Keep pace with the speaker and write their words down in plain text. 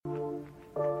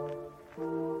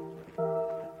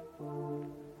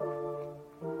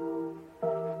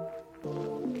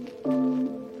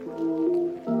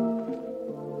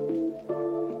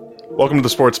Welcome to the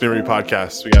Sports Memory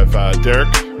Podcast. We have Derek,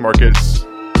 Marcus,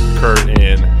 Kurt,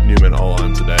 and Newman all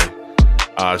on today.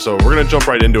 So we're going to jump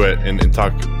right into it and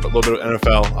talk a little bit of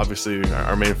NFL, obviously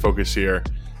our main focus here.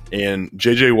 And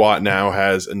J.J. Watt now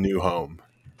has a new home.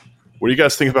 What do you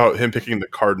guys think about him picking the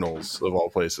Cardinals of all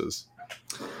places?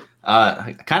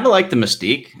 I kind of like the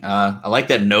mystique. I like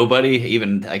that nobody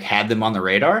even had them on the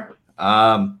radar.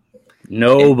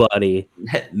 Nobody.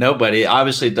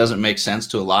 Obviously, it doesn't make sense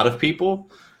to a lot of people,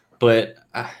 but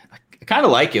I kind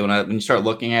of like it when you start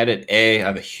looking at it. A, I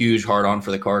have a huge hard on for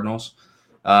the Cardinals.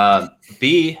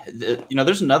 B,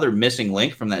 there's another missing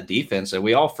link from that defense that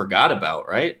we all forgot about,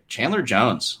 right? Chandler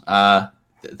Jones.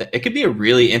 It could be a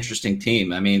really interesting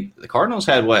team. I mean, the Cardinals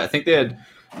had I think they had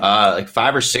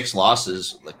 5 or 6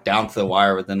 losses down to the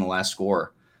wire within the last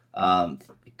score.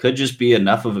 It could just be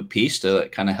enough of a piece to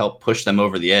kind of help push them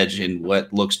over the edge in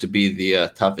what looks to be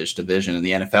the toughest division in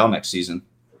the NFL next season.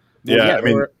 Yeah, I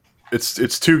mean,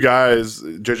 it's two guys,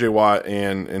 J.J. Watt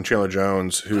and Chandler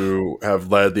Jones, who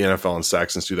have led the NFL in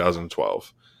sacks since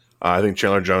 2012. I think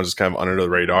Chandler Jones is kind of under the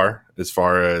radar as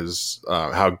far as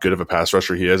how good of a pass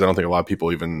rusher he is. I don't think a lot of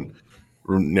people even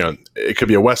it could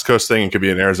be a West Coast thing, it could be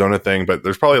an Arizona thing, but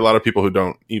there's probably a lot of people who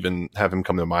don't even have him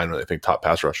come to mind when they think top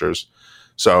pass rushers.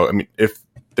 So, I mean, if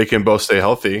they can both stay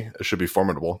healthy, it should be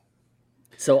formidable.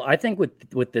 So I think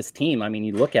with this team, I mean,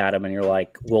 you look at them and you're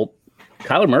like, well,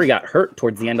 Kyler Murray got hurt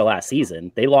towards the end of last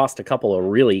season. They lost a couple of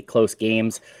really close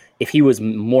games. If he was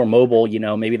more mobile,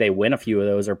 maybe they win a few of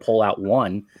those or pull out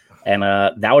one, and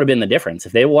that would have been the difference.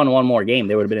 If they won one more game,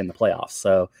 they would have been in the playoffs.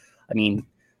 So, I mean,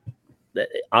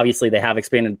 obviously they have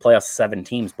expanded playoffs to 7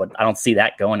 teams, but I don't see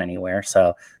that going anywhere.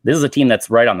 So this is a team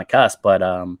that's right on the cusp, but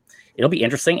it'll be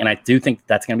interesting. And I do think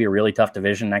that's going to be a really tough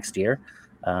division next year.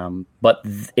 But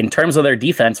in terms of their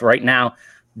defense right now,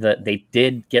 they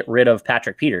did get rid of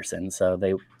Patrick Peterson. So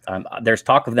there's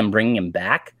talk of them bringing him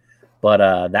back,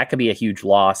 but that could be a huge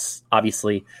loss.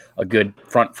 Obviously a good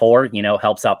front four,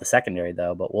 helps out the secondary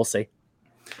though, but we'll see.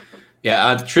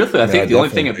 Yeah, truthfully, I think the only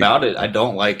thing about it I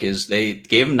don't like is they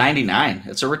gave him 99.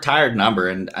 It's a retired number,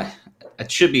 and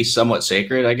it should be somewhat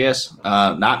sacred, I guess.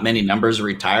 Not many numbers are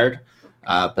retired,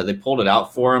 but they pulled it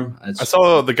out for him. I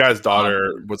saw the guy's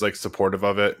daughter was supportive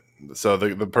of it. So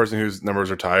the person whose number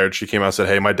was retired, she came out and said,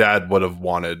 "Hey, my dad would have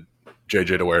wanted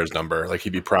JJ to wear his number.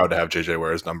 He'd be proud to have JJ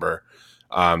wear his number."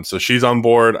 So she's on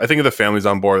board. I think if the family's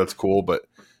on board, that's cool, but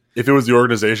if it was the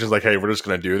organization's hey, we're just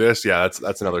going to do this, yeah,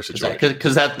 that's another situation.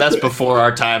 Because that's before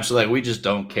our time, so we just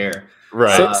don't care.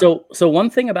 Right. So one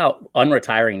thing about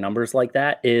unretiring numbers like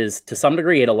that is, to some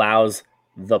degree, it allows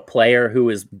the player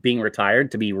who is being retired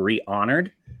to be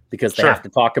re-honored because they have to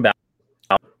talk about.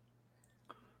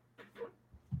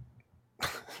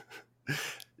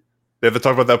 They have to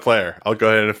talk about that player. I'll go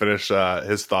ahead and finish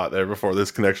his thought there before this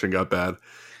connection got bad.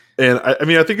 And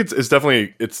I think it's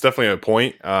definitely a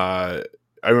point.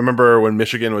 I remember when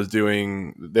Michigan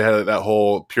they had that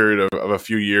whole period of a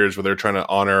few years where they were trying to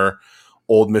honor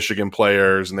old Michigan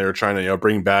players, and they were trying to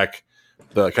bring back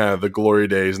the kind of the glory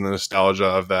days and the nostalgia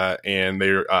of that. And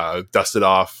they dusted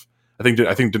off. I think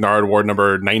Denard Ward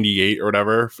number 98 or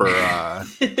whatever for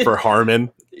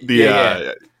Harmon.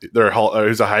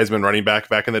 Who's a Heisman running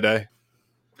back in the day.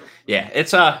 Yeah,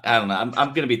 it's I don't know. I'm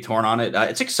going to be torn on it.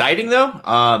 It's exciting though.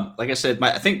 Like I said,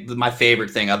 I think my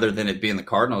favorite thing, other than it being the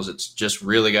Cardinals, it's just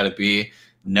really got to be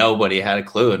nobody had a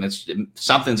clue, and it's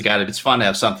fun to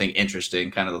have something interesting,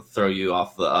 kind of throw you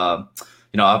off the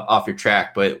off your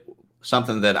track. But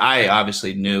something that I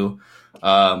obviously knew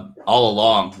all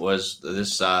along was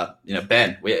this.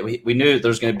 Ben, we knew there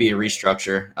was going to be a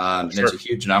restructure, and it's a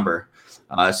huge number.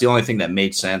 It's the only thing that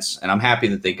made sense, and I'm happy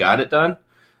that they got it done.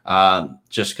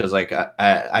 Just because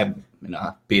I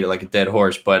beat it like a dead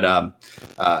horse, but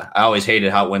I always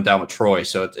hated how it went down with Troy.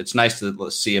 So it's nice to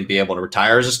see him be able to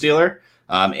retire as a Steeler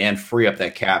and free up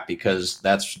that cap, because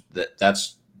that's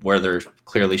where they're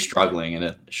clearly struggling, and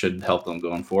it should help them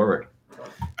going forward.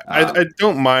 I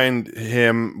don't mind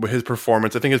him with his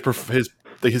performance. I think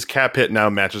his cap hit now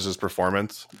matches his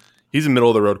performance. He's a middle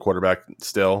of the road quarterback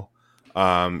still.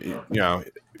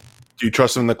 Do you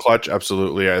trust him in the clutch?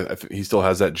 Absolutely. I think he still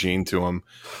has that gene to him,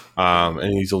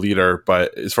 and he's a leader.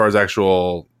 But as far as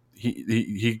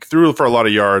he threw for a lot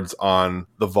of yards on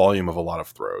the volume of a lot of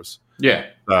throws. Yeah.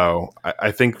 So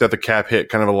I think that the cap hit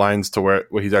kind of aligns to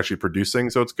what he's actually producing,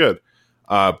 so it's good.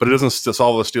 But it doesn't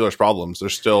solve the Steelers' problems. They're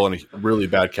still in a really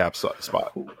bad cap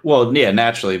spot. Well, yeah,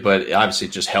 naturally, but obviously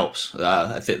it just helps.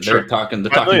 They're talking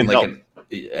like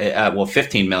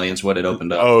 15 million is what it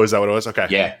opened up. Oh, is that what it was? Okay.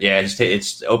 Yeah.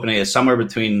 It's opening somewhere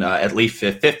between at least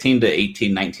 15 to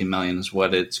 18, 19 million is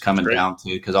what it's coming down to,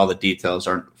 because all the details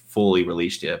aren't fully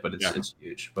released yet, but it's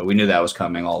huge. But we knew that was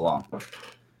coming all along.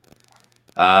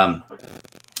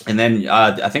 And then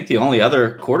I think the only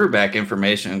other quarterback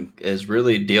information is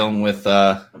really dealing with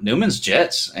Newman's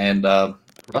Jets and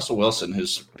Russell Wilson,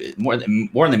 who's more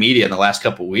in the media in the last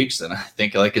couple of weeks than I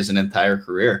think like his entire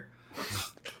career.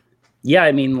 Yeah,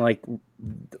 I mean, like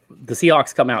the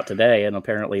Seahawks come out today and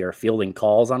apparently are fielding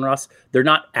calls on Russ. They're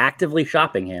not actively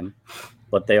shopping him,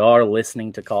 but they are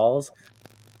listening to calls.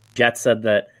 Jets said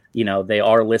that, they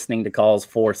are listening to calls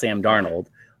for Sam Darnold.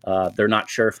 They're not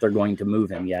sure if they're going to move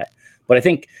him yet. But I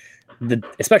think,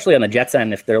 especially on the Jets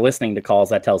end, if they're listening to calls,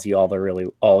 that tells you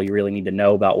all you really need to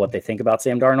know about what they think about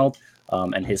Sam Darnold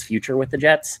and his future with the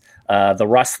Jets. The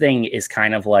Russ thing is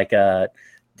kind of like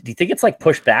do you think it's like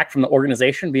pushed back from the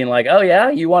organization being like, oh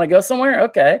yeah, you want to go somewhere?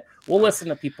 Okay, we'll listen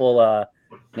to people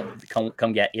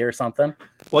come get you or something.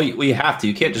 Well, you have to.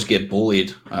 You can't just get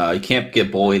bullied. You can't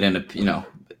get bullied into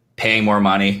paying more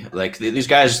money. Like these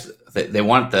guys, they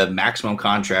want the maximum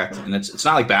contract, and it's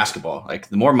not like basketball. Like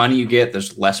the more money you get,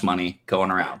 there's less money going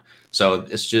around. So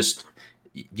it's just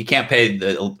you can't pay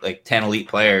the 10 elite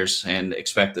players and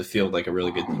expect to field like a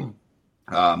really good team.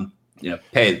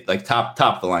 Pay like top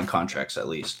of the line contracts at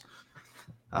least.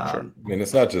 Sure. I mean,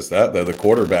 it's not just that though. The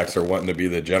quarterbacks are wanting to be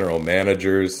the general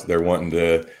managers. They're wanting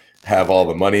to have all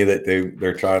the money that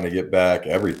they're trying to get back.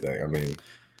 Everything. I mean,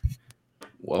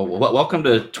 well, welcome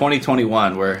to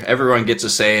 2021, where everyone gets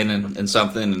a say in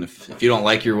something, and if you don't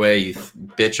like your way, you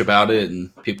bitch about it,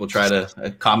 and people try to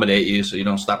accommodate you so you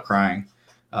don't stop crying.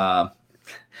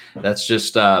 That's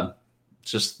just the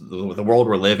world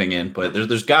we're living in, but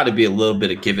there's got to be a little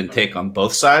bit of give and take on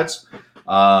both sides,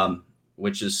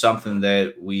 which is something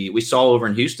that we saw over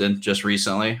in Houston just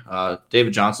recently.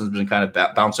 David Johnson's been kind of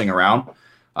bouncing around.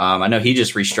 I know he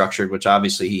just restructured, which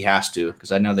obviously he has to,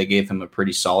 because I know they gave him a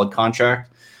pretty solid contract,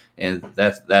 and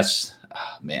that's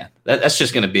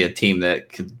just going to be a team that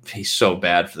could be so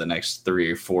bad for the next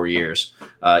 3 or 4 years,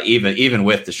 even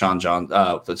with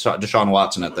Deshaun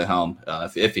Watson at the helm,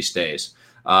 if he stays.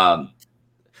 How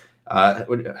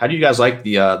do you guys like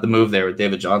the move there with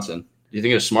David Johnson? Do you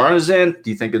think it's smart on his end?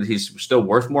 Do you think that he's still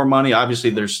worth more money? Obviously,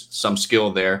 there's some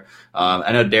skill there.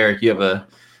 I know, Derek, you have a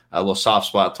little soft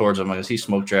spot towards him because he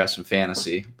smoked your ass in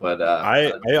fantasy. But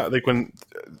I like when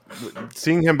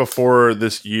seeing him before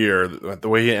this year, the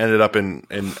way he ended up in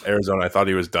Arizona, I thought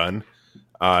he was done.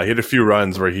 He had a few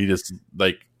runs where he just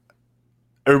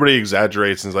everybody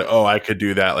exaggerates and is like, "Oh, I could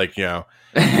do that." He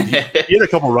had a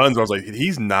couple runs where I was like,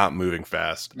 he's not moving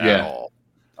fast at all.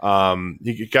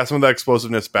 He got some of that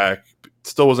explosiveness back.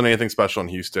 Still wasn't anything special in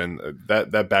Houston.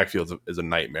 That backfield is a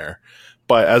nightmare.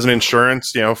 But as an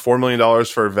insurance, $4 million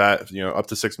for a vet, up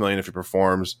to $6 million if he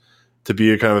performs, to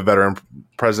be a kind of a veteran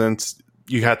presence,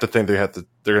 you have to think they're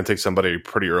going to take somebody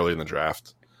pretty early in the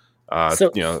draft.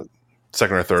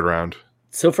 Second or third round.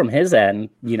 So from his end,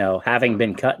 having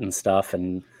been cut and stuff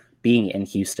and being in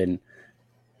Houston,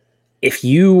 if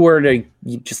you were to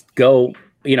just go,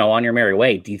 on your merry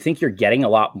way, do you think you're getting a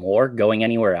lot more going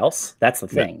anywhere else? That's the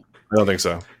thing. I don't think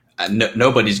so.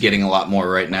 Nobody's getting a lot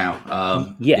more right now.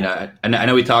 I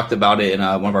know we talked about it in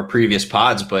one of our previous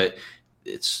pods, but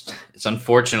it's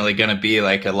unfortunately going to be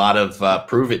like a lot of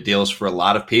prove it deals for a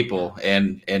lot of people,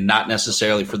 and not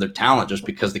necessarily for their talent, just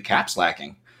because the cap's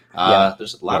lacking.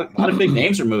 There's a lot of big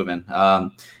names are moving.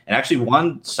 And actually,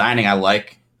 one signing I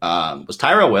like was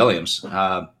Tyrell Williams.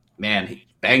 Man, he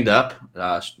banged up,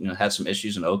 had some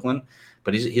issues in Oakland,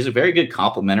 but he's a very good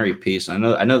complementary piece. I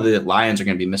know the Lions are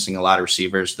going to be missing a lot of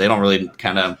receivers. They don't really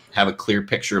kind of have a clear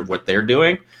picture of what they're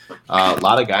doing. A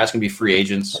lot of guys can be free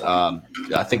agents.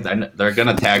 I think they're going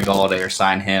to tag Galladay or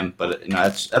sign him, but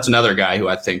that's another guy who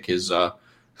I think is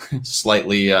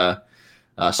slightly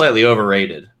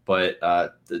overrated. But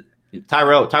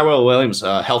Tyrell Williams,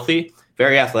 healthy,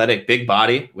 very athletic, big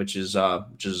body, which is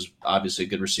obviously a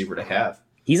good receiver to have.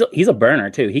 He's a burner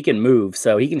too. He can move,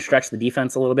 so he can stretch the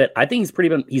defense a little bit. I think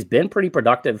he's been pretty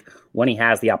productive when he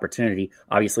has the opportunity.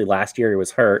 Obviously, last year he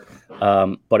was hurt,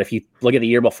 but if you look at the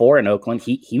year before in Oakland,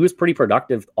 he was pretty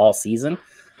productive all season,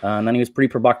 and then he was pretty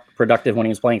productive when he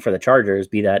was playing for the Chargers,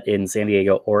 be that in San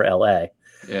Diego or LA.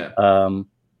 Yeah.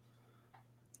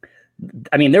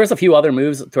 There was a few other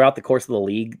moves throughout the course of the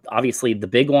league. Obviously, the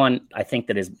big one I think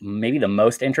that is maybe the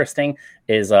most interesting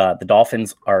is the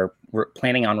Dolphins are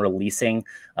planning on releasing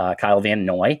Kyle Van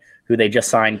Noy, who they just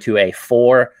signed to a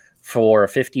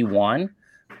 4-for-51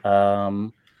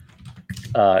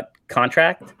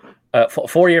 contract,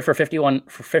 4 year for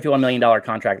 $51 million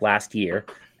contract last year,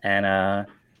 and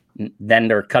then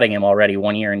they're cutting him already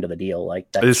 1 year into the deal.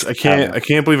 Like that, I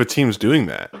can't believe a team's doing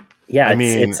that. Yeah, I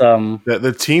mean, it's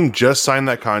the team just signed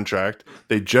that contract.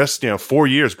 They just 4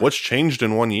 years. What's changed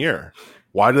in 1 year?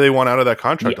 Why do they want out of that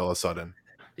contract all of a sudden?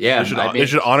 Yeah, they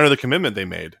should honor the commitment they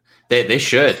made. They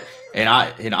should, and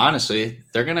honestly,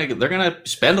 they're gonna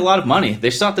spend a lot of money. They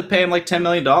still have to pay him like $10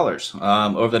 million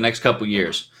over the next couple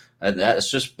years.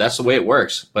 That's the way it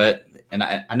works. But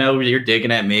I know you're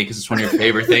digging at me because it's one of your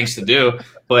favorite things to do.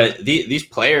 But these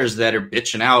players that are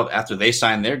bitching out after they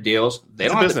sign their deals, they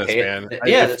don't have to pay. Man.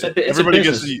 Everybody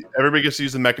gets to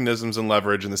use the mechanisms and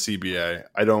leverage in the CBA.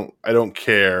 I don't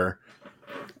care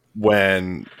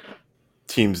when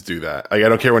teams do that. Like, I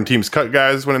don't care when teams cut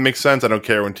guys when it makes sense. I don't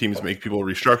care when teams make people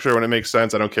restructure when it makes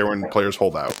sense. I don't care when players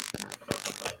hold out.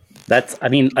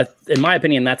 In my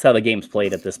opinion, that's how the game's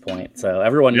played at this point. So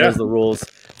everyone knows the rules.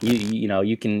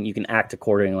 You can act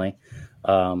accordingly.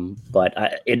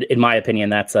 But in my opinion,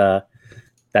 that's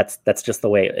just the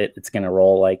way it's going to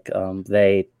roll. Like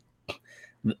the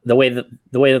way that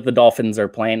the Dolphins are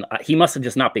playing, he must have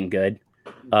just not been good.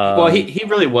 Well, he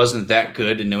really wasn't that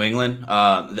good in New England.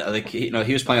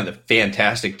 He was playing with a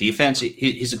fantastic defense.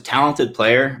 He's a talented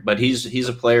player, but he's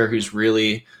a player who's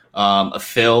really a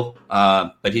fill.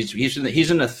 But he's in the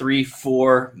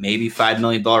 3-4, maybe $5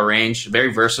 million range.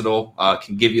 Very versatile.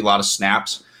 Can give you a lot of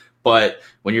snaps. But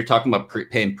when you're talking about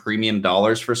paying premium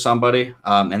dollars for somebody,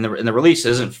 and the release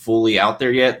isn't fully out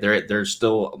there yet, they're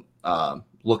still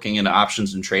looking into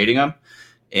options and trading them.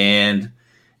 And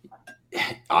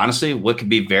honestly, what could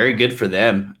be very good for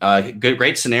them?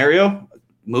 Great scenario.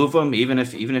 Move them, even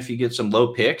if you get some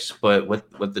low picks. But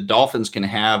what the Dolphins can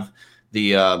have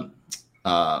the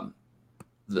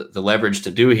leverage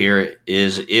to do here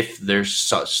is if they're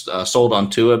sold on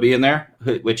Tua being there,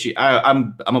 which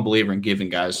I'm a believer in giving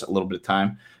guys a little bit of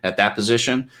time at that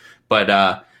position. But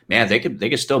man, they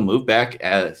could still move back,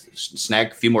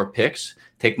 snag a few more picks,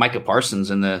 take Micah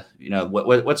Parsons in the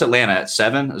what's Atlanta at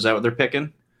 7? Is that what they're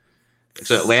picking?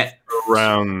 So Atlanta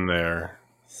around there.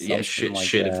 Yeah, shit.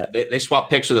 If they swap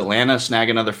picks with Atlanta, snag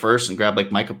another first, and grab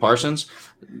like Micah Parsons.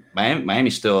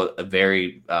 Miami's still a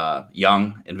very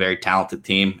young and very talented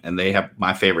team, and they have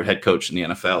my favorite head coach in the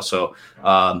NFL. So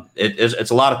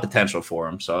it's a lot of potential for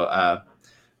them. So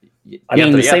you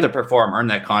have to perform, earn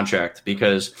that contract,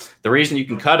 because the reason you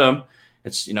can cut them,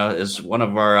 is one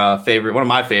of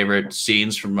my favorite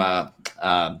scenes from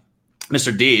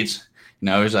Mr. Deeds.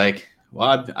 He's like,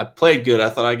 well, I played good. I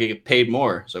thought I could get paid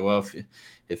more. So, well,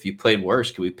 if you played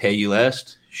worse, can we pay you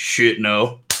less? Shit,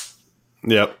 no.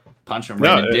 Yep. Punch him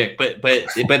right in the dick. But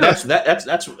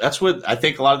that's what I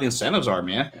think a lot of the incentives are,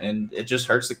 man. And it just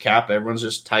hurts the cap. Everyone's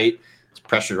just tight. It's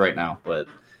pressured right now. But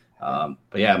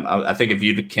yeah, I think if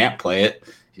you can't play it,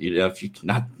 if you're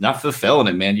not fulfilling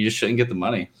it, man, you just shouldn't get the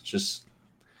money. It's just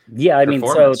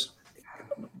so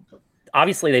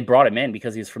obviously they brought him in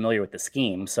because he was familiar with the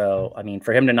scheme. So, I mean,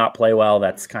 for him to not play well,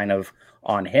 that's kind of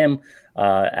on him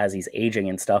as he's aging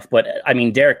and stuff. But, I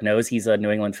mean, Derek knows he's a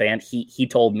New England fan. He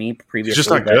told me previously. He's just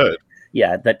not good.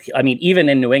 Yeah, even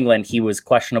in New England, he was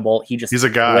questionable. He's a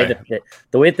guy.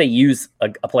 The way that they use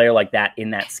a player like that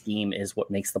in that scheme is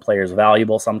what makes the players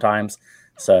valuable sometimes.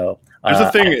 So there's the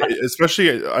thing,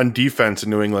 especially on defense in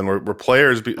New England, where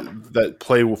players that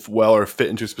play well or fit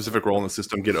into a specific role in the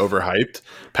system get overhyped.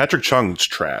 Patrick Chung's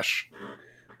trash.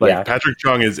 Patrick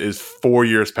Chung is 4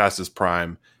 years past his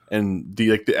prime, and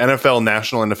the NFL,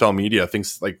 national NFL media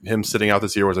thinks like him sitting out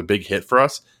this year was a big hit for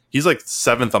us. He's like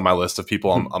 7th on my list of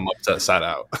people I'm upset sat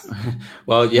out.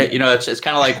 Well, yeah, it's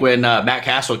kind of like when Matt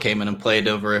Castle came in and played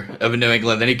over New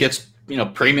England. Then he gets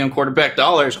premium quarterback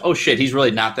dollars. Oh shit, he's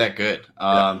really not that good.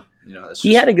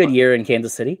 He had a good year in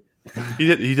Kansas City.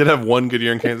 He did have one good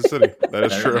year in Kansas City. That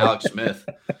is true. Alex Smith.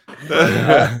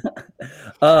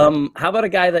 How about a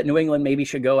guy that New England maybe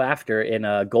should go after in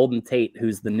Golden Tate,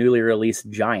 who's the newly released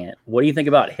Giant? What do you think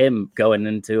about him going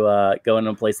into a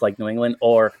place like New England,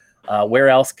 or where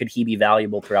else could he be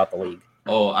valuable throughout the league?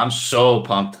 Oh, I'm so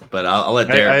pumped, but I'll let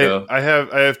Derek go. I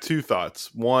have two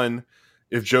thoughts. One,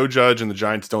 if Joe Judge and the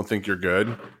Giants don't think you're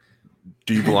good,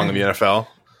 do you belong in the NFL?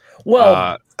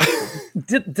 Well,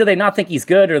 do they not think he's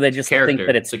good, or they just think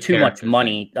that it's too much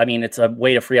money? I mean, it's a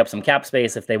way to free up some cap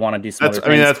space if they want to do some other things. I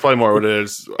mean, that's probably more what it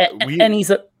is. And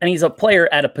he's a player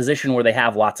at a position where they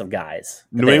have lots of guys.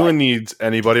 New England needs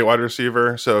anybody at wide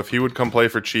receiver. So if he would come play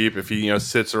for cheap, if he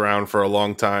sits around for a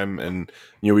long time, and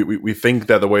we think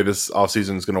that the way this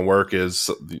offseason is going to work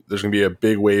is there's going to be a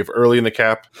big wave early in the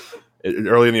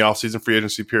offseason free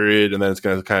agency period, and then it's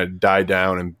going to kind of die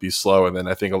down and be slow. And then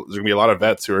I think there's going to be a lot of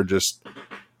vets who are just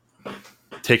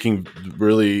taking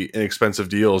really inexpensive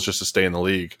deals just to stay in the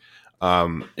league.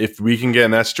 If we can get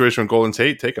in that situation with Golden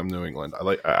Tate, take him New England.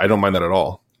 I don't mind that at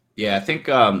all. Yeah, I think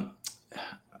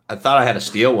I thought I had a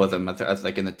steal with him,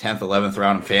 like in the 10th, 11th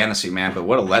round in fantasy, man. But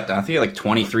what a letdown! I think he had like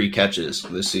 23 catches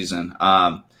this season.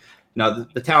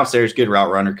 The talent's there. He's a good route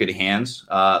runner, good hands.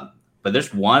 But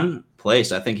there's one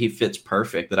place I think he fits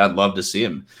perfect that I'd love to see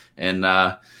him, and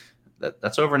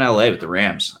that's over in LA with the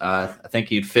Rams. I think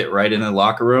he'd fit right in the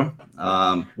locker room.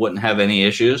 Wouldn't have any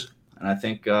issues, and I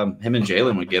think him and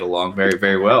Jalen would get along very,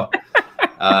 very well.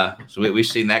 So we've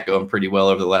seen that going pretty well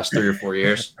over the last 3 or 4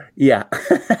 years. Yeah.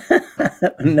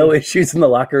 No issues in the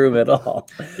locker room at all.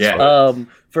 Yeah.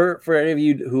 For any of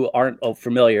you who aren't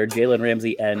familiar, Jalen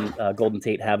Ramsey and Golden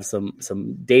Tate have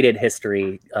some dated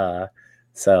history.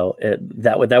 So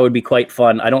that would be quite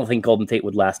fun. I don't think Golden Tate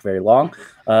would last very long.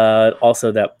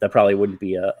 Also, that probably wouldn't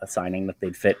be a signing that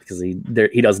they'd fit because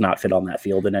he does not fit on that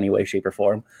field in any way, shape, or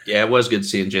form. Yeah, it was good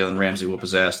seeing Jalen Ramsey whoop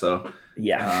his ass, though.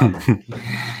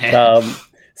 Yeah.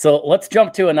 So let's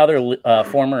jump to another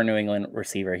former New England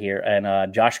receiver here,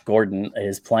 and Josh Gordon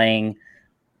is playing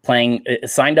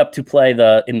signed up to play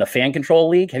in the Fan Control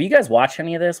League. Have you guys watched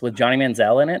any of this with Johnny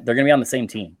Manziel in it? They're going to be on the same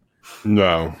team.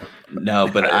 No,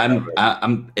 but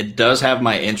I'm. It does have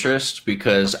my interest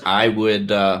because I would.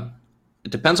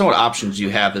 It depends on what options you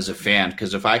have as a fan.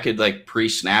 Because if I could like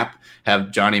pre-snap,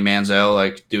 have Johnny Manziel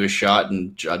like do a shot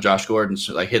and Josh Gordon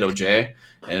like hit OJ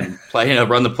and play,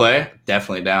 run the play,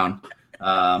 definitely down.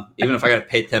 Even if I got to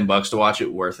pay $10 to watch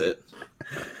it, worth it.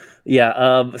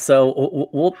 Yeah. So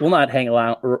we'll not hang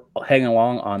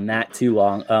along on that too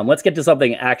long. Let's get to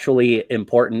something actually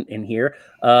important in here.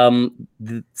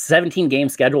 The 17 game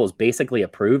schedule is basically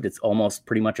approved. It's almost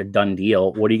pretty much a done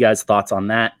deal. What are you guys' thoughts on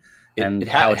that and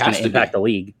how it's going to impact the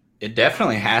league? It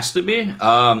definitely has to be.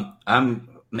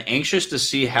 I'm anxious to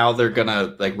see how they're going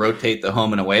to like rotate the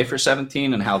home and away for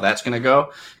 17 and how that's going to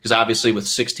go. Because obviously with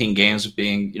 16 games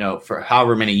being, for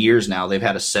however many years now, they've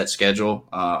had a set schedule.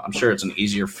 I'm sure it's an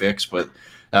easier fix, but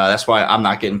that's why I'm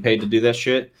not getting paid to do that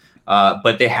shit.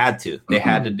 But they had to. They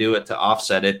had to do it to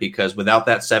offset it because without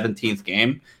that 17th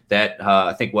game, that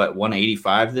I think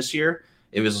 185 this year,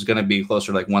 it was going to be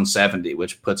closer to like 170,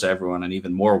 which puts everyone in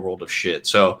even more world of shit.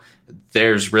 So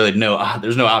there's really no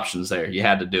options there. You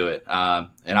had to do it.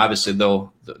 And obviously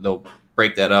they'll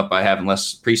break that up by having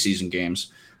less preseason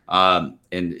games. And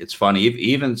it's funny,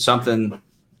 even something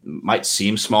might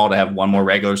seem small to have one more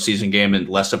regular season game and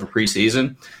less of a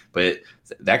preseason, but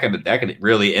that could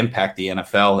really impact the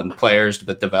NFL and players,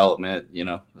 the development,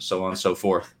 so on and so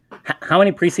forth. How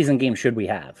many preseason games should we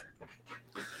have?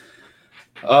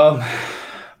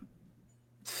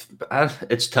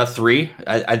 It's tough. 3.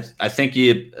 I think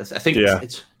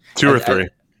it's 2 or 3.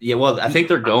 I think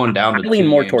they're going down to 2 lean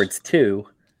more games. towards 2.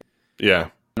 Yeah.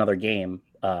 Another game.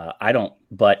 I don't,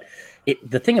 but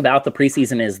the thing about the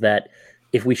preseason is that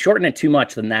if we shorten it too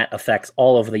much, then that affects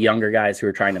all of the younger guys who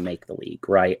are trying to make the league,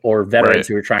 right? Or veterans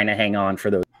who are trying to hang on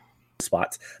for those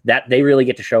spots. That they really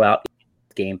get to show out.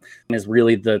 Game is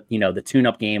really the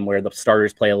tune-up game where the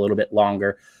starters play a little bit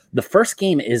longer. The first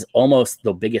game is almost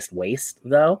the biggest waste,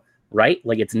 though, right?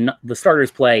 Like it's not, the starters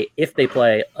play if they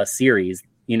play a series,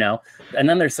 and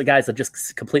then there's the guys that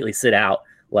just completely sit out,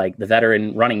 like the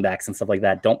veteran running backs and stuff like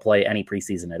that, don't play any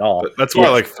preseason at all. That's why I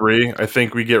like 3. I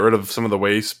think we get rid of some of the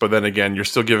waste, but then again, you're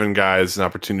still giving guys an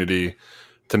opportunity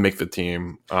to make the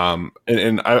team.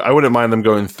 And I wouldn't mind them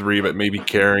going 3, but maybe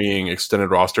carrying extended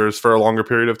rosters for a longer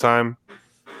period of time.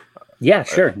 Yeah,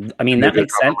 sure. I mean, that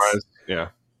makes sense. Yeah.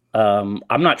 I'm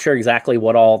not sure exactly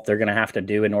what all they're going to have to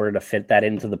do in order to fit that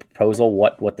into the proposal,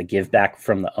 what the give back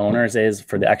from the owners is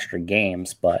for the extra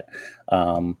games. But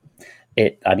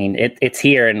it's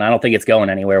here, and I don't think it's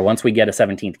going anywhere. Once we get a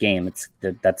 17th game,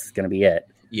 that's going to be it.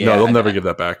 Yeah, no, they'll never give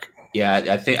that back. Yeah,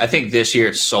 I think this year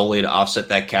it's solely to offset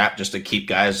that cap, just to keep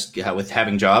guys with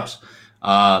having jobs.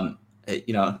 And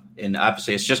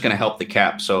obviously it's just going to help the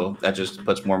cap. So that just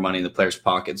puts more money in the players'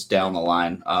 pockets down the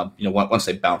line, once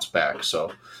they bounce back.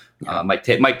 So might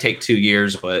take 2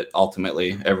 years, but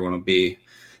ultimately everyone's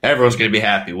going to be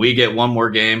happy. We get one more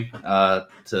game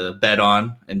to bet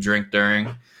on and drink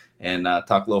during and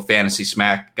talk a little fantasy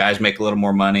smack. Guys make a little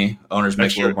more money. Owners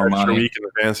make a little more money. Week in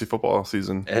the fantasy football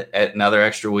season. At another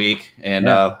extra week. And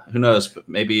who knows?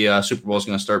 Maybe Super Bowl is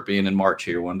going to start being in March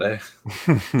here one day.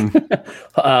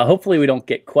 Hopefully we don't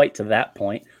get quite to that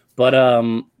point. But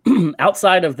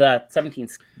outside of the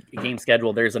 17th game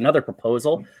schedule, there's another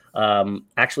proposal.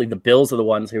 Actually, the Bills are the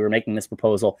ones who are making this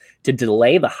proposal to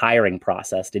delay the hiring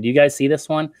process. Did you guys see this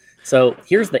one? So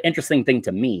here's the interesting thing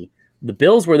to me. The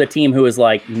Bills were the team who was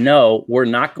like, no, we're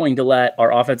not going to let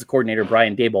our offensive coordinator,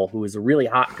 Brian Daboll, who is a really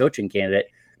hot coaching candidate,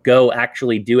 go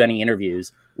actually do any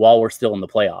interviews while we're still in the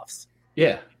playoffs.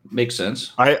 Yeah. Makes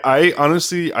sense. I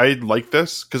honestly I like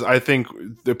this because I think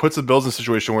it puts the Bills in a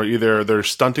situation where either they're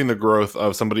stunting the growth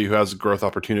of somebody who has a growth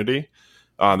opportunity,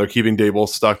 they're keeping Dable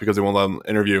stuck because they won't let him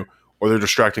interview, or they're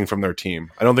distracting from their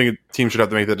team. I don't think a team should have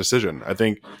to make that decision. I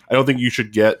don't think you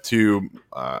should get to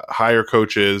hire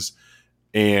coaches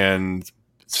and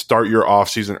start your off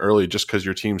season early just because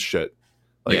your team's shit.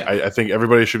 Like I think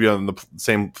everybody should be on the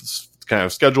same kind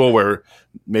of schedule where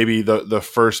maybe the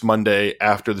first Monday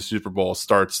after the Super Bowl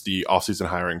starts the offseason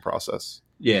hiring process.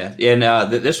 Yeah, and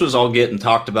this was all getting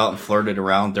talked about and flirted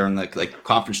around during the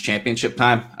conference championship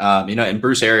time. And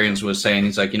Bruce Arians was saying,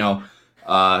 he's like, when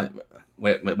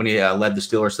he led the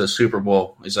Steelers to the Super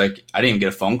Bowl, he's like, I didn't even get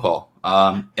a phone call.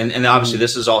 And obviously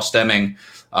this is all stemming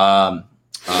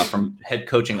from head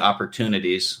coaching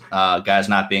opportunities, guys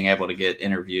not being able to get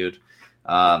interviewed.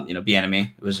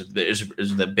 Bieniemy was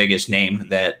the biggest name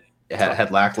that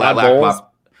had lacked. Byron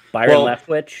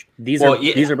Leftwich. These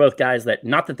are both guys that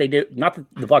not that the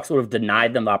Bucs would have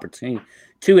denied them the opportunity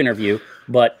to interview,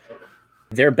 but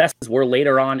their best were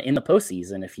later on in the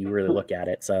postseason if you really look at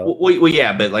it. So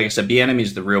yeah, but like I said, Bieniemy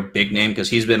is the real big name because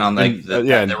he's been on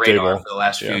the radar for the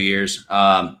last few years.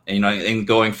 And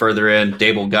going further in,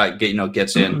 Dable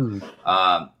gets in.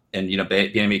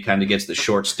 Bieniemy kind of gets the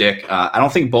short stick. I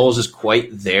don't think Bowles is quite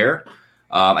there.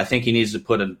 I think he needs to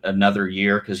put another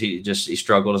year because he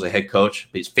struggled as a head coach.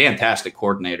 But he's a fantastic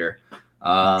coordinator.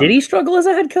 Did he struggle as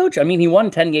a head coach? I mean, he won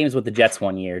 10 games with the Jets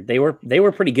one year. They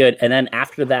were pretty good. And then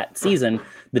after that season,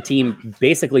 the team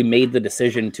basically made the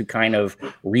decision to kind of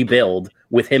rebuild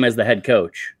with him as the head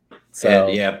coach. So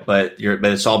but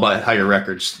it's all about how your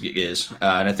record is.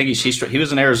 And I think he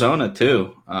was in Arizona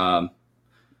too.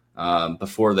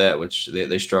 Before that, which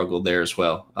they struggled there as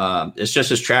well. It's just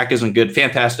his track isn't good.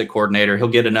 Fantastic coordinator. He'll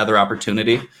get another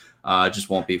opportunity. It just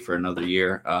won't be for another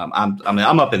year.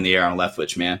 I'm up in the air on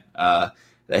Leftwich, man.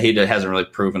 He hasn't really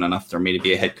proven enough for me to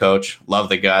be a head coach. Love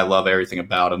the guy, love everything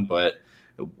about him, but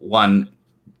one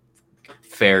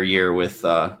fair year with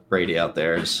Brady out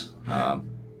there is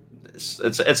it's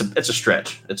a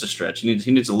stretch. It's a stretch. He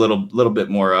needs a little bit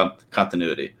more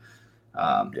continuity.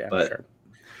 But sure.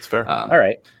 It's fair. All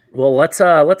right. Well, let's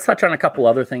touch on a couple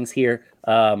other things here.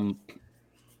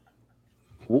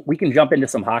 We can jump into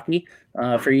some hockey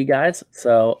for you guys.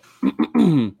 So,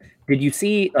 did you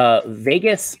see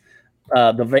Vegas?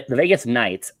 The Vegas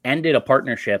Knights ended a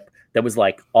partnership that was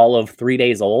like all of 3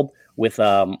 days old with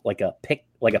like a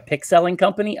pick selling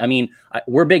company. I mean,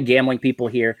 we're big gambling people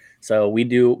here, so we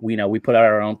put out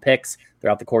our own picks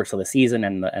throughout the course of the season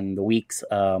and the weeks.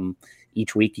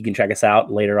 Each week, you can check us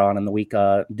out later on in the week,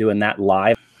 doing that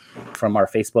live from our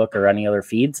Facebook or any other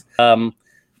feeds.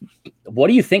 What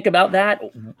do you think about that?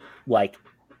 Like,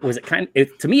 was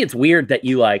it to me, it's weird that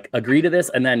you like agree to this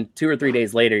and then 2 or 3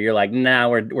 days later you're like, nah,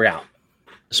 we're out.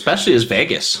 Especially as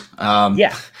Vegas.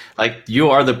 Like you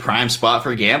are the prime spot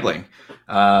for gambling.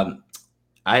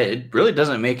 It really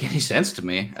doesn't make any sense to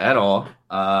me at all.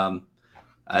 I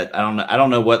don't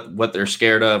know what they're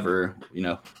scared of, or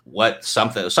what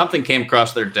something came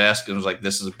across their desk and was like,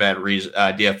 this is a bad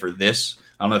idea for this.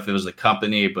 I don't know if it was the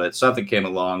company, but something came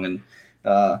along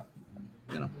and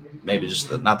maybe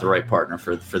just not the right partner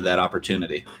for that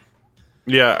opportunity.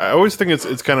 Yeah, I always think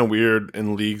it's kind of weird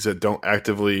in leagues that don't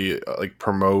actively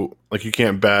promote. Like, you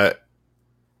can't bet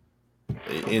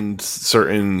in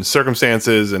certain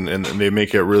circumstances, and they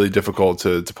make it really difficult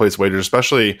to place wagers,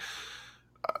 especially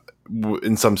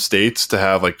in some states, to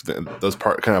have those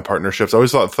kind of partnerships. I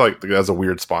always felt like that was a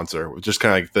weird sponsor, with just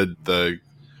kind of the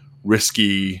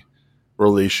risky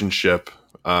relationship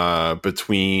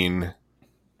between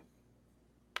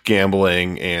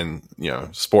gambling and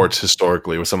sports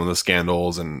historically, with some of the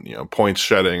scandals and points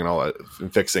shedding and all that,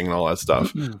 and fixing and all that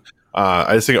stuff.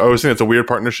 I always think it's a weird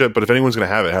partnership, but if anyone's going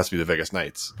to have it, it has to be the Vegas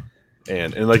Knights.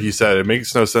 And like you said, it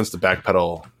makes no sense to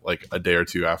backpedal like a day or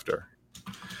two after.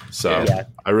 So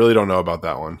I really don't know about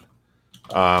that one.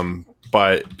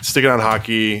 But sticking on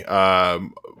hockey,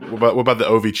 what about the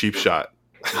Ovi cheap shot?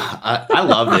 I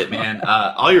loved it, man.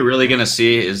 All you're really going to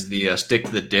see is the stick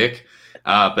to the dick.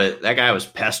 But that guy was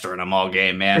pestering him all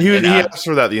game, man. He asked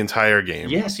for that the entire game.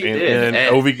 Yes, he did.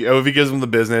 And Ovi gives him the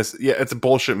business. Yeah, it's a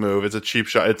bullshit move. It's a cheap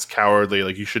shot. It's cowardly.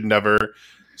 Like, you should never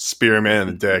spear a man in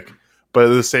the dick. But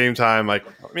at the same time,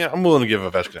 I'm willing to give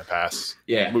Ovechkin a pass.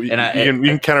 Yeah, we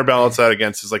can counterbalance that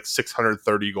against his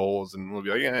 630 goals, and we'll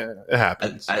be like, yeah, it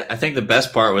happens. I think the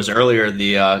best part was earlier.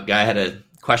 The guy had a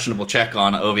questionable check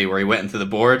on Ovi where he went into the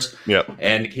boards. Yep.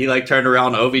 And he turned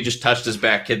around. Ovi just touched his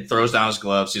back. Kid throws down his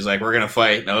gloves. He's like, "We're gonna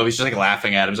fight." And Ovi's just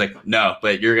laughing at him. He's like, "No,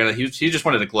 but you're gonna." He just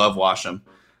wanted to glove wash him.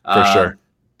 For sure.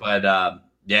 But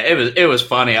Yeah, it was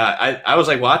funny. I was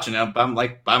like watching it. I'm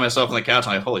like by myself on the couch.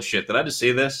 I'm like, holy shit, did I just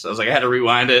see this? I was like, I had to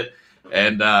rewind it,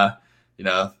 and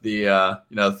got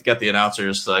the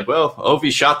announcers like, well,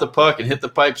 Ovi shot the puck and hit the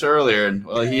pipes earlier, and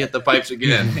well, he hit the pipes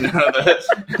again.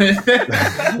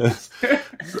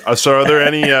 So, are there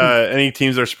any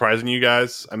teams that are surprising you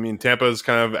guys? I mean, Tampa is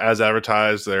kind of as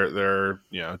advertised. They're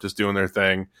just doing their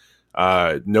thing.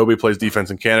 Nobody plays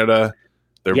defense in Canada.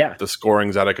 The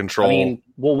scoring's out of control. I mean,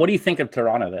 well, what do you think of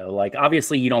Toronto though? Like,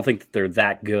 obviously, you don't think that they're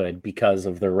that good because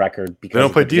of their record, because they don't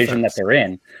of play the division defense that they're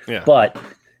in. Yeah. But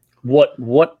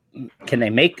what can they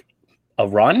make a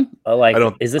run?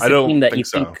 Is this a team that you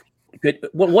think good?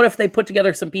 What if they put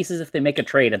together some pieces? If they make a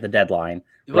trade at the deadline,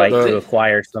 to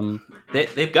acquire some,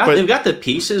 they've got the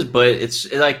pieces, but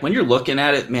it's like when you're looking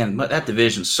at it, man, that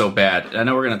division's so bad. I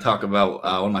know we're going to talk about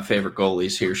one of my favorite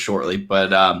goalies here shortly,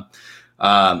 but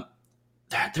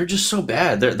they're just so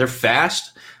bad. They're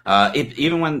fast.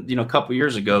 Even when a couple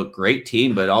years ago, great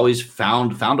team, but always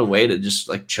found a way to just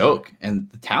like choke. And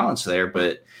the talent's there,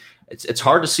 but it's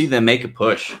hard to see them make a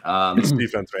push. It's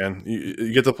defense, man.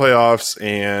 You get the playoffs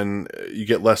and you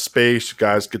get less space.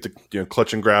 Guys get to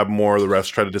clutch and grab more. The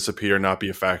refs try to disappear, not be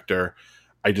a factor.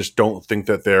 I just don't think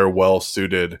that they're well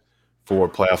suited for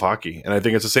playoff hockey. And I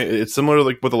think it's the same. It's similar to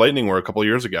like what the Lightning were a couple of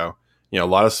years ago. A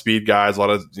lot of speed guys, a lot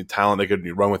of talent. They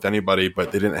could run with anybody,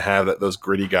 but they didn't have those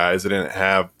gritty guys. They didn't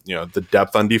have the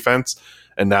depth on defense.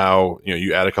 And now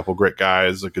you add a couple grit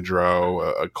guys, like a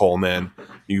Gaudreau, a Coleman.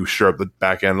 You shore up the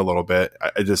back end a little bit.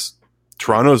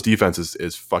 Toronto's defense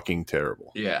is fucking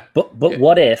terrible. Yeah, but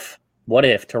what if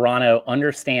Toronto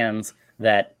understands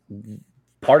that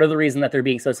part of the reason that they're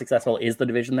being so successful is the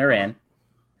division they're in?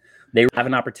 They have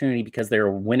an opportunity because they're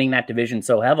winning that division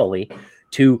so heavily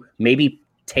to maybe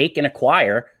take and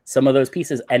acquire some of those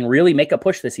pieces and really make a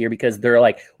push this year, because they're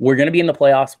like, we're going to be in the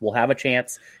playoffs. We'll have a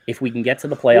chance if we can get to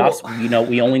the playoffs.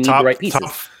 We only need the right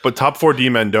pieces. But top 4 D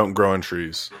men don't grow on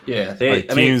trees. Yeah,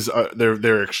 teams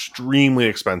they're extremely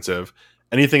expensive.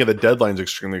 Anything at the deadline is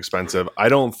extremely expensive. I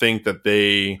don't think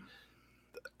they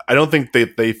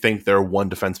think they're one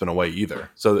defenseman away either.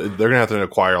 So they're going to have to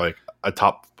acquire like a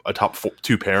top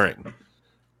 2 pairing.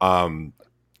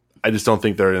 I just don't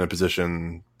think they're in a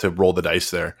position to roll the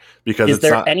dice there, because is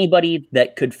there anybody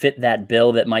that could fit that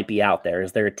bill that might be out there?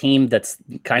 Is there a team that's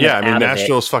kind of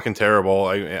Nashville's fucking terrible.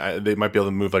 They might be able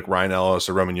to move like Ryan Ellis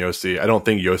or Roman Yossi. I don't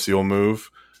think Yossi will move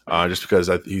just because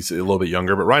he's a little bit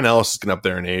younger, but Ryan Ellis is getting up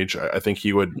there in age. I think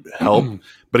he would help.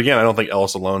 But again, I don't think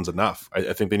Ellis alone's enough.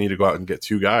 I think they need to go out and get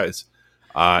 2 guys.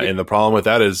 And the problem with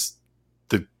that is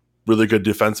the really good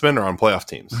defensemen are on playoff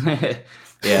teams.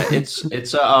 Yeah,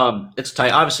 it's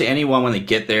tight. Obviously, anyone when they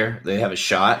get there, they have a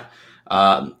shot,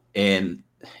 and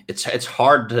it's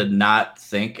hard to not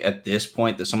think at this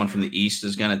point that someone from the East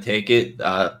is going to take it.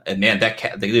 And man,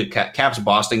 the Caps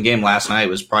Boston game last night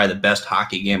was probably the best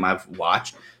hockey game I've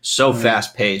watched. So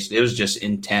fast paced, it was just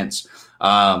intense.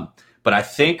 But I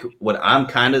think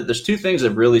there's 2 things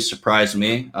that really surprised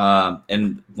me.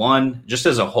 And one, just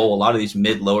as a whole, a lot of these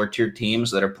lower tier teams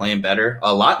that are playing better,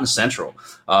 a lot in Central.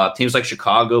 Teams like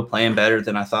Chicago playing better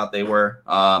than I thought they were.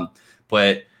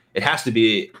 But it has to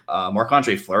be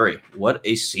Marc-Andre Fleury. What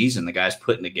a season the guy's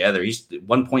putting together. He's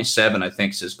 1.7, I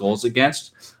think, is his goals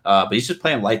against. But he's just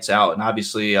playing lights out. And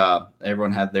obviously,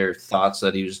 everyone had their thoughts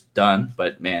that he was done.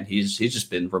 But, man, he's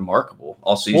just been remarkable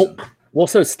all season. Well,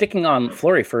 so sticking on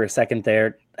Fleury for a second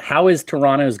there, how is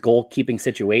Toronto's goalkeeping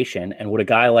situation? And would a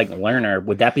guy like Lerner,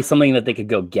 would that be something that they could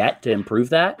go get to improve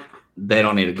that? They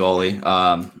don't need a goalie.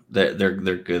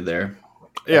 They're good there.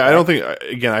 Yeah, I don't think.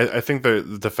 Again, I think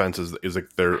the defense is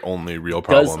like their only real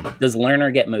problem. Does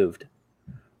Lerner get moved?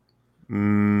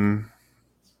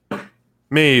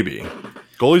 Maybe.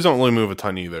 Goalies don't really move a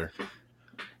ton either.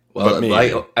 Well,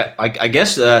 I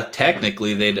guess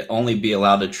technically they'd only be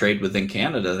allowed to trade within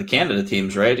Canada. The Canada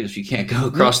teams, right? If you can't go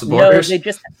across the borders.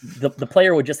 No, the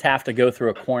player would just have to go through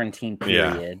a quarantine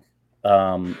period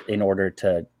in order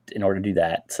to do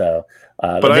that. So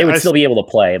but they would still be able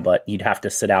to play, but you'd have to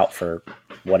sit out for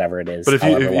whatever it is. But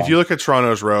if you look at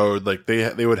Toronto's road, like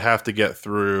they would have to get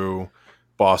through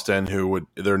Boston,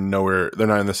 they're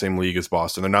not in the same league as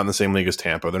Boston. They're not in the same league as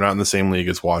Tampa. They're not in the same league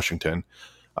as Washington.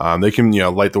 They can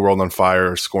light the world on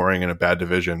fire scoring in a bad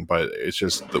division, but it's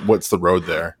just what's the road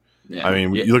there? Yeah. I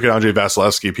mean, you look at Andrei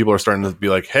Vasilevsky, people are starting to be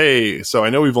like, hey, so I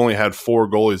know we've only had 4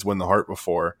 goalies win the Hart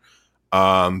before,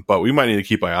 but we might need to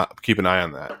keep an eye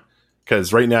on that,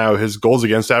 because right now his goals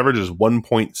against average is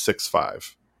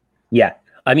 1.65. Yeah.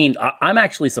 I mean, I'm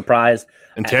actually surprised.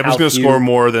 And Tampa's going to score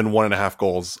more than 1.5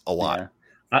 goals a lot. Yeah.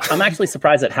 I'm actually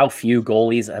surprised at how few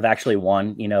goalies have actually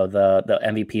won, the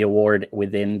MVP award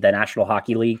within the National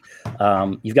Hockey League.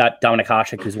 You've got Dominik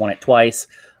Hasek, who's won it twice,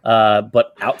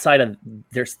 but outside of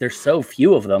there's so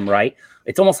few of them, right?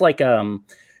 It's almost like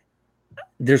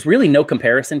there's really no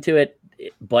comparison to it,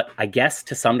 but I guess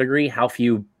to some degree, how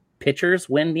few pitchers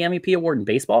win the MVP award in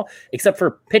baseball, except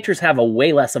for pitchers have a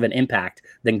way less of an impact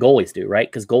than goalies do, right?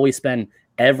 Because goalies spend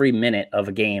every minute of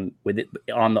a game with it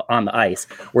on the ice,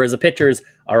 whereas the pitchers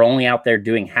are only out there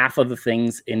doing half of the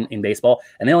things in baseball,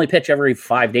 and they only pitch every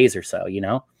 5 days or so.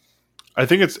 I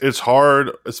think it's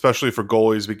hard, especially for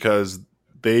goalies, because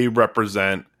they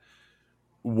represent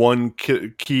one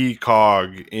key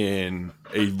cog in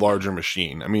a larger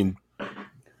machine. I mean,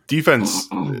 defense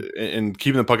and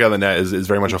keeping the puck out of the net is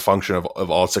very much a function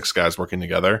of all 6 guys working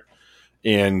together.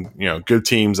 And, good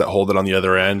teams that hold it on the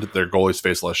other end, their goalies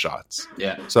face less shots.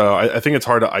 Yeah. So I think it's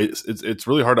hard it's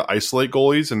really hard to isolate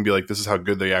goalies and be like, this is how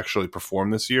good they actually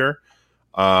perform this year.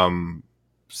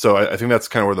 So I think that's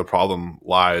kind of where the problem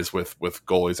lies with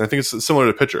goalies. I think it's similar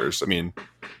to pitchers. I mean,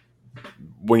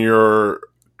 when you're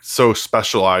so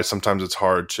specialized, sometimes it's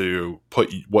hard to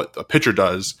put what a pitcher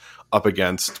does up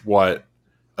against what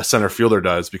a center fielder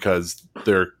does because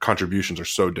their contributions are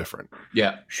so different.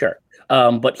 Yeah, sure.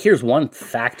 But here's one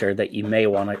factor that you may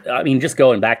want to, just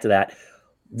going back to that,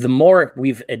 the more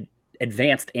we've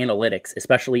advanced analytics,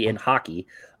 especially in hockey,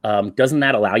 doesn't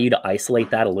that allow you to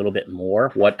isolate that a little bit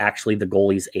more, what actually the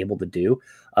goalie's able to do?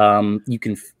 You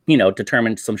can,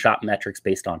 determine some shot metrics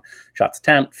based on shots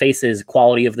attempt, faces,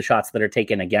 quality of the shots that are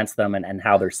taken against them and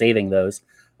how they're saving those.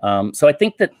 So I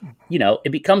think that,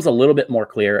 it becomes a little bit more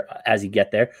clear as you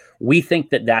get there. We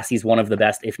think that Vasi's one of the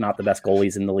best, if not the best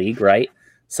goalies in the league, right?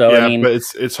 So, yeah, but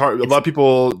it's hard. A lot of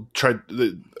people try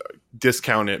to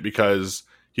discount it because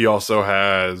he also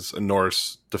has a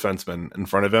Norse defenseman in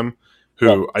front of him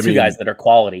who, two guys that are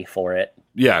quality for it.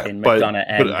 Yeah, in McDonough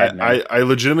and Hedman. I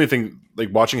legitimately think, like,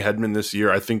 watching Hedman this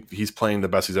year, I think he's playing the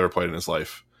best he's ever played in his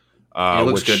life. He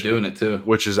looks good doing it too,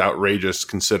 which is outrageous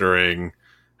considering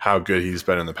how good he's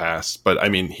been in the past. But I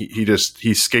mean,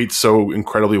 he skates so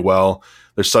incredibly well.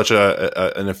 There's such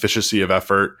an efficiency of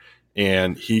effort,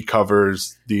 and he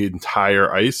covers the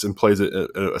entire ice and plays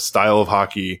a style of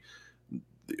hockey.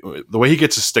 The way he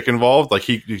gets his stick involved, like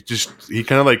he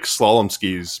kind of like slalom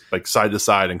skis like side to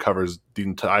side and covers the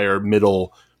entire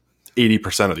middle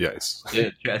 80% of the ice.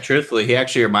 Yeah, truthfully, he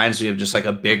actually reminds me of just like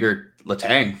a bigger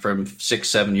Letang from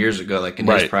 6-7 years ago, like in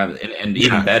his prime, and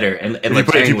even better. And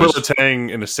if you put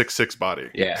Letang in a 6'6" body,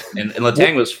 and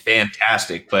Letang was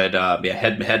fantastic, but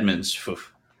Hedman's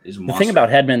is a monster. The thing about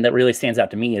Hedman that really stands out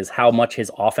to me is how much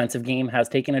his offensive game has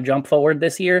taken a jump forward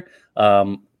this year,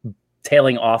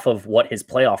 tailing off of what his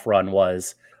playoff run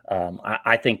was.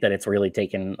 I think that it's really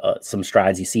taken some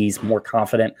strides. You see he's more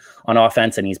confident on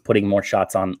offense and he's putting more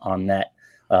shots on net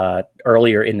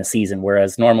earlier in the season,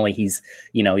 whereas normally he's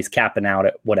capping out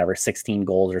at 16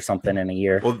 goals or something in a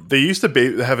year. Well, they used to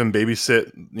have him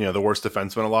babysit the worst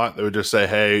defenseman a lot. They would just say,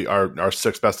 hey, our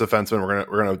sixth best defenseman,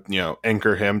 we're gonna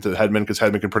anchor him to Hedman because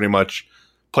Hedman can pretty much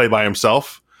play by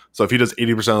himself. So if he does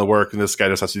 80% of the work and this guy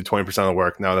just has to do 20% of the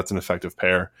work, now that's an effective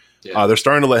pair. Yeah. They're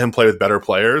starting to let him play with better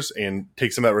players and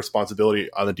take some of that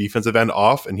responsibility on the defensive end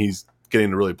off, and he's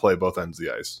getting to really play both ends of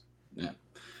the ice. Yeah.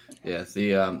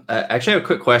 I actually have a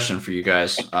quick question for you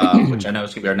guys, which I know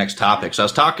is going to be our next topic. So I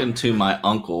was talking to my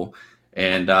uncle,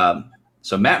 and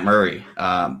so Matt Murray,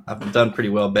 I've done pretty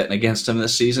well betting against him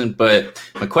this season. But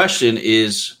my question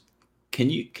is,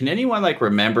 can anyone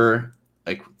remember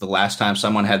the last time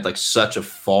someone had such a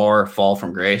far fall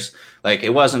from grace?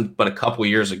 It wasn't but a couple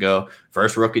years ago.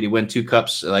 First rookie to win 2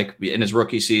 cups in his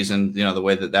rookie season. The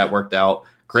way that worked out.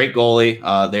 Great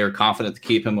goalie. They were confident to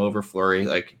keep him over Fleury.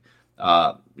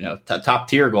 Top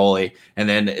tier goalie, and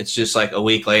then it's just a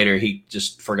week later he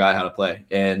just forgot how to play,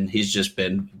 and he's just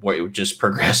been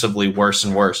progressively worse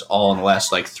and worse all in the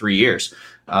last 3 years.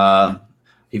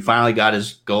 He finally got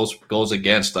his goals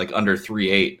against under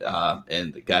 3.8,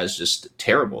 and the guy's just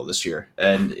terrible this year.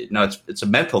 And it's a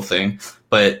mental thing,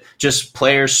 but just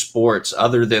players' sports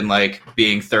other than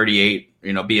being 38,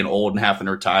 being old and having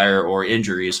to retire, or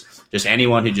injuries, just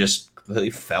anyone who just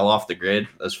completely fell off the grid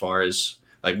as far as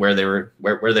where they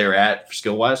were at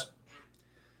skill wise.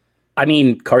 I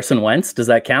mean, Carson Wentz, does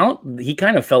that count? He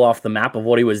kind of fell off the map of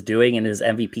what he was doing in his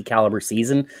MVP caliber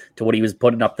season to what he was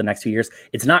putting up the next few years.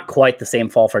 It's not quite the same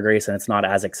fall for grace, and it's not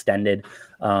as extended.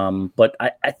 But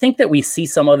I think that we see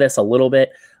some of this a little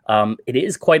bit. It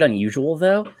is quite unusual,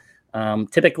 though.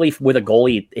 Typically with a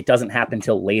goalie, it doesn't happen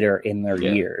till later in their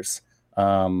years.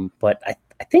 But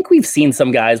I think we've seen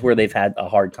some guys where they've had a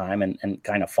hard time and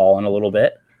kind of fallen a little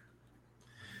bit.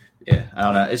 Yeah, I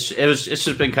don't know. It's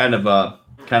just been kind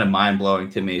of mind blowing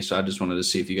to me. So I just wanted to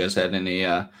see if you guys had any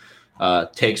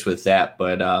takes with that.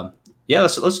 But yeah,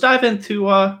 let's dive into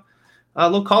a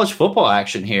little college football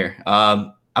action here.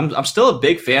 I'm still a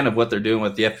big fan of what they're doing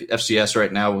with the FCS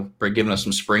right now. We're giving us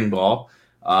some spring ball.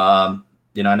 I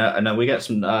know we got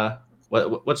some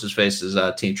what's his face's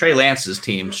team, Trey Lance's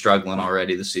team, struggling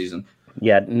already this season.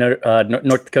 Yeah,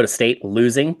 North Dakota State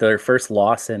losing their first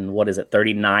loss in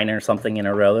 39 or something in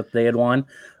a row that they had won.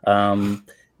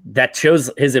 That shows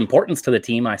his importance to the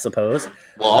team, I suppose.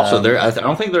 Well, also I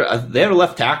don't think they have a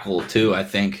left tackle too, I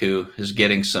think, who is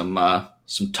getting some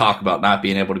talk about not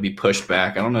being able to be pushed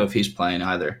back. I don't know if he's playing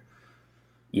either.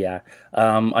 Yeah.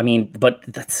 But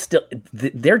that's still,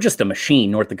 they're just a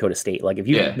machine, North Dakota State. Like, if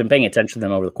you've been paying attention to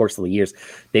them over the course of the years,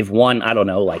 they've won, I don't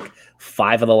know, like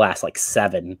 5 of the last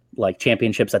 7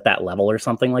 championships at that level or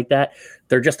something like that.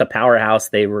 They're just a powerhouse.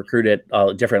 They recruit at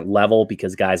a different level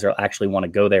because guys actually want to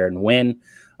go there and win.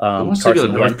 Who wants to go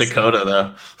to North Dakota,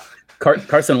 though?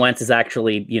 Carson Wentz is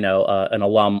actually, an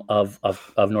alum of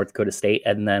North Dakota State.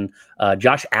 And then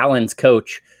Josh Allen's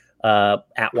coach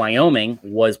at Wyoming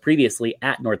was previously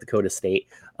at North Dakota State.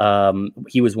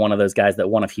 He was one of those guys that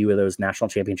won a few of those national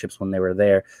championships when they were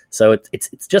there. So it's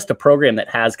just a program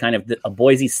that has kind of a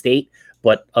Boise State,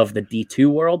 but of the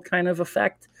D2 world kind of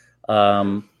effect,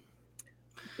 in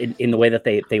the way that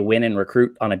they win and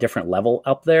recruit on a different level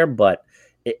up there. But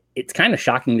it's kind of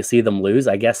shocking to see them lose.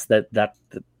 I guess that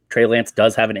Trey Lance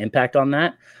does have an impact on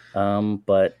that.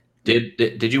 But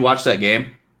did you watch that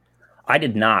game? I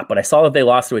did not, but I saw that they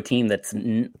lost to a team that's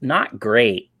not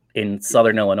great in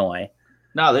Southern Illinois.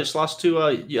 No, they just lost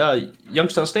to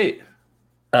Youngstown State.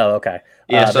 Oh, okay.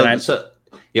 Yeah,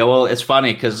 well, it's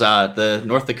funny because the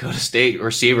North Dakota State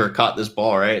receiver caught this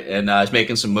ball, right, and is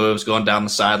making some moves going down the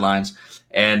sidelines,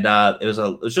 and it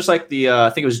was just like I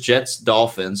think it was Jets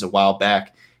Dolphins a while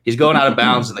back. He's going out of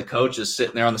bounds, and the coach is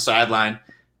sitting there on the sideline.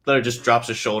 Literally just drops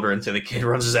his shoulder into the kid,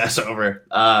 runs his ass over.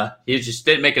 He just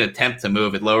didn't make an attempt to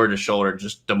move. It lowered his shoulder,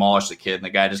 just demolished the kid, and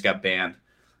the guy just got banned.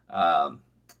 I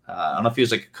don't know if he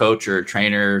was like a coach or a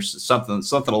trainer or something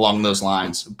along those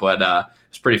lines, but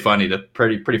it's pretty funny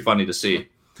to see.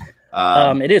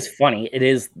 It is funny. It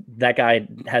is, that guy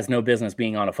has no business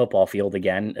being on a football field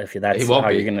again. If that's how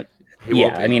you're gonna.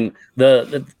 Yeah, I mean,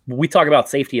 we talk about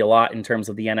safety a lot in terms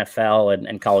of the NFL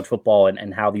and college football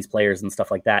and how these players and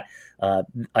stuff like that.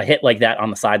 A hit like that on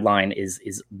the sideline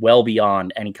is well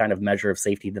beyond any kind of measure of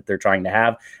safety that they're trying to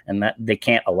have, and that they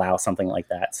can't allow something like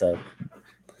that. So,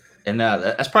 and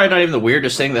that's probably not even the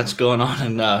weirdest thing that's going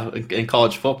on in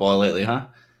college football lately, huh?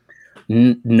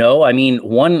 No, I mean,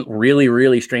 one really,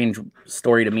 really strange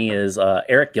story to me is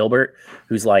Eric Gilbert,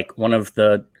 who's like one of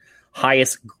the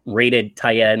highest rated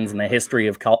tight ends in the history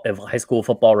of high school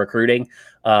football recruiting,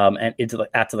 and to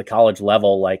the college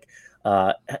level,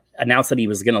 announced that he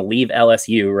was going to leave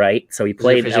LSU. Right, so he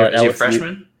played. Is he a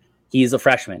freshman? He's a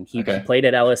freshman. He played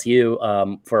at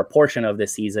LSU for a portion of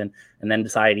this season, and then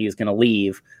decided he was going to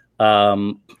leave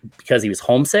because he was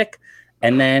homesick.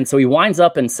 And then so he winds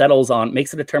up and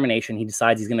makes a determination. He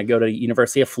decides he's going to go to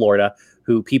University of Florida,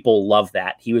 who people love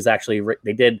that. He was actually,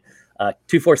 they did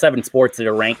 247 Sports did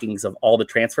a rankings of all the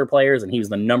transfer players, and he was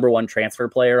the number 1 transfer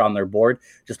player on their board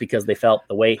just because they felt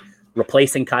the way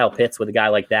replacing Kyle Pitts with a guy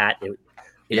like that,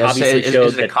 it obviously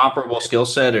shows is it a comparable skill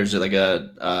set, or is it like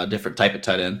a different type of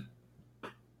tight end?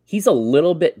 He's a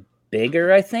little bit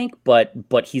bigger, I think, but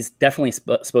he's definitely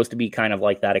supposed to be kind of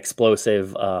like that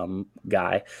explosive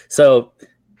guy. So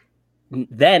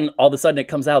then all of a sudden it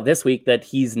comes out this week that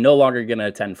he's no longer going to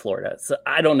attend Florida. So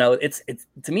I don't know. It's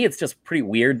to me, it's just pretty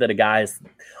weird that a guy's,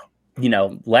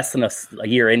 less than a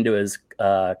year into his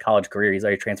college career, he's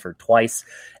already transferred twice,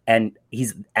 and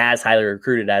he's as highly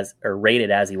recruited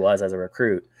rated as he was as a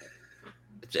recruit.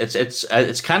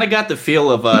 It's kind of got the feel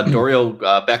of Dorial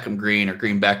Beckham Green or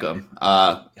Green Beckham.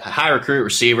 High recruit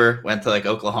receiver, went to like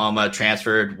Oklahoma,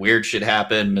 transferred, weird shit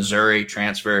happened, Missouri,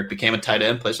 transferred, became a tight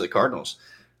end, plays for the Cardinals.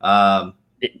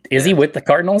 Is he with the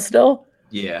Cardinals still?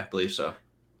 Yeah, I believe so.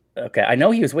 Okay, I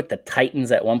know he was with the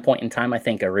Titans at one point in time, I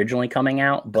think originally coming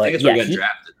out, but I think it's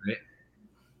drafted, right?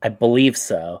 I believe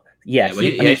so. Yeah,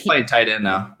 he's playing tight end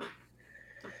now.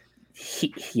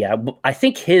 I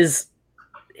think his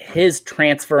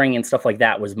transferring and stuff like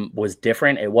that was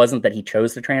different. It wasn't that he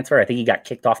chose to transfer. I think he got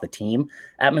kicked off the team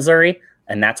at Missouri,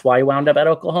 and that's why he wound up at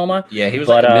Oklahoma. Yeah, he was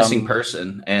like a missing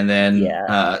person, and then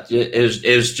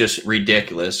it was just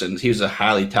ridiculous. And he was a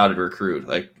highly touted recruit,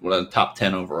 like one of the top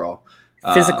 10 overall.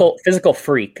 Physical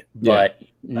freak, but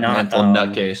not mental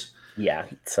nutcase. Yeah,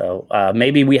 so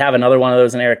maybe we have another one of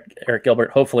those in Eric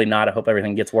Gilbert. Hopefully not. I hope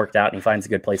everything gets worked out and he finds a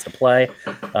good place to play.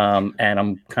 And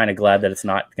I'm kind of glad that it's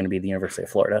not going to be the University of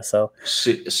Florida. So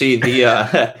see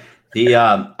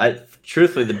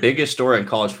truthfully, the biggest story in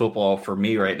college football for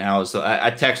me right now is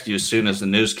I texted you as soon as the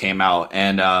news came out,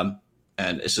 and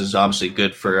this is obviously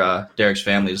good for Derek's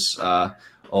family's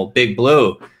old Big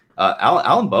Blue.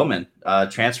 Alan Bowman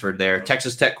transferred there,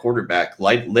 Texas Tech quarterback,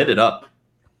 lit it up.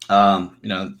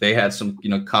 They had some,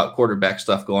 quarterback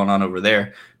stuff going on over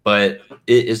there. But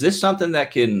is this something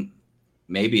that can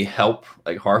maybe help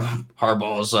like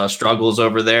Harbaugh's struggles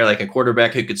over there, like a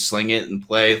quarterback who could sling it and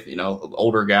play,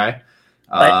 older guy?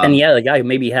 And the guy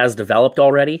maybe has developed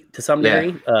already to some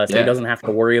degree, so he doesn't have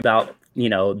to worry about,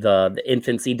 the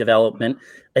infancy development.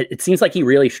 It seems like he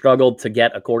really struggled to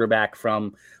get a quarterback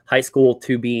from high school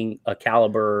to being a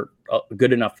caliber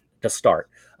good enough to start.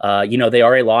 They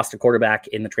already lost a quarterback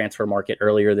in the transfer market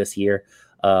earlier this year.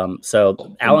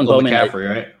 So Alan Bowman, McCaffrey,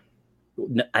 right?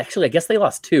 Actually, I guess they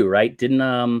lost two, right? Didn't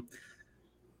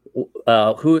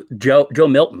Joe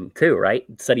Milton too, right?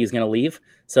 Said he was going to leave.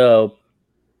 So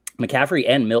McCaffrey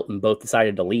and Milton both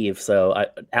decided to leave. So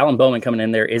Alan Bowman coming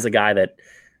in there is a guy that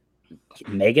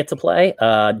may get to play.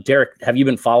 Derek, have you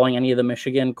been following any of the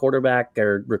Michigan quarterback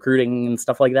or recruiting and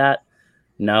stuff like that?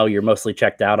 No, you're mostly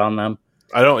checked out on them.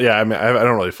 I don't. Yeah, I mean, I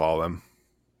don't really follow them.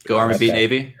 Go Army, beat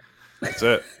Navy. That's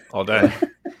it all day.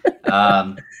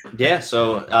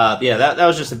 So that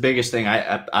was just the biggest thing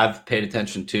I've paid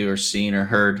attention to or seen or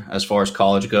heard as far as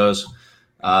college goes.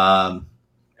 How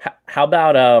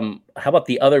about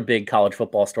the other big college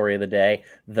football story of the day?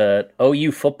 The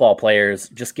OU football players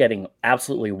just getting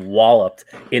absolutely walloped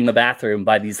in the bathroom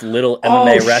by these little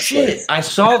MMA wrestlers. Shit. I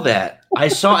saw that. I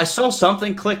saw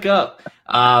something click up.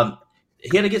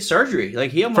 He had to get surgery.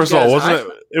 Like he almost. First of all, wasn't it?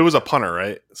 It was a punter,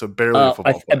 right? So barely a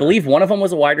football player. I believe one of them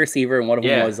was a wide receiver, and one of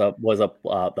them was a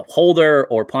the holder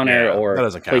or punter or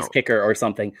place kicker or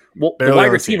something. Well, the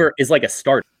wide receiver is like a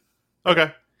starter.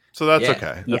 Okay, so that's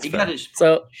okay. He got his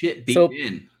shit beat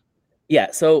in.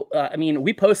 Yeah, so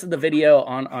we posted the video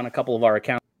on a couple of our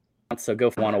accounts, so go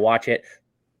if you want to watch it.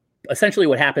 Essentially,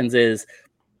 what happens is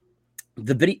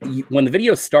when the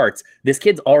video starts, this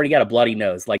kid's already got a bloody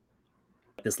nose, like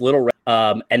this little.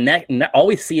 And all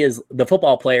we see is the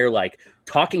football player like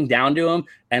talking down to him,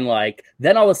 and like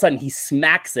then all of a sudden he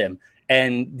smacks him,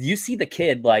 and you see the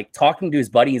kid like talking to his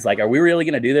buddy. He's like, "Are we really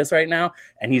gonna do this right now?"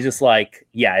 And he's just like,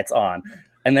 "Yeah, it's on."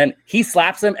 And then he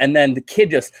slaps him, and then the kid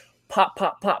just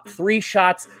pop, 3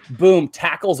 shots, boom,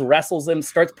 tackles, wrestles him,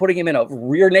 starts putting him in a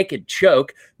rear naked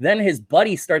choke. Then his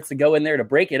buddy starts to go in there to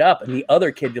break it up, and the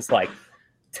other kid just like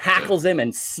tackles him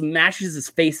and smashes his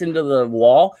face into the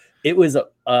wall. It was,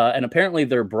 and apparently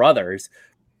they're brothers.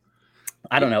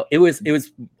 I don't know. It was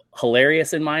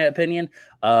hilarious in my opinion.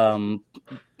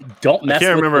 Don't mess. I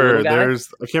can't remember. I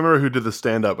can't remember who did the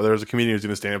stand up, but there was a comedian who's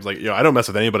doing the stand up. Like, I don't mess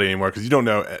with anybody anymore because you don't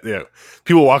know.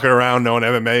 People walking around knowing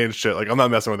MMA and shit. Like, I'm not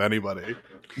messing with anybody.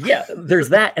 Yeah, there's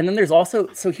that, and then there's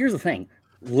also. So here's the thing: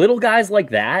 little guys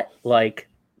like that, like.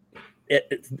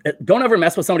 Don't ever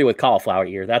mess with somebody with cauliflower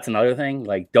ear. That's another thing.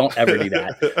 Like, don't ever do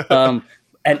that.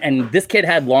 And this kid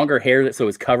had longer hair, so it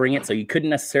was covering it, so you couldn't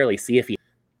necessarily see if he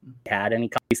had any.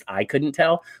 At least I couldn't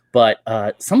tell. But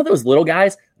some of those little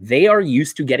guys, they are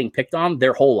used to getting picked on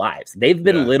their whole lives. They've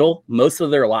been little most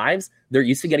of their lives. They're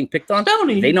used to getting picked on.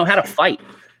 They know how to fight.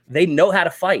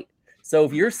 So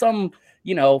if you're some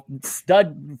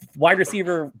stud wide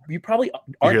receiver, you probably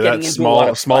aren't getting into a lot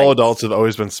of small fights. Adults have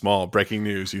always been small. Breaking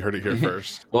news. You heard it here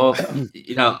first. Well,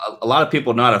 a lot of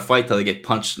people know how to fight till they get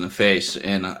punched in the face,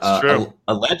 and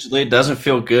allegedly it doesn't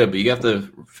feel good, but you have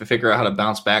to figure out how to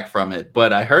bounce back from it.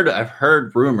 But I've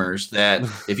heard rumors that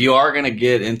if you are going to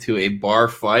get into a bar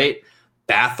fight,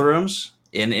 bathrooms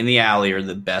in the alley are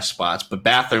the best spots, but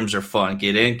bathrooms are fun.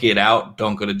 Get in, get out,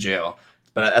 don't go to jail.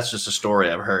 But that's just a story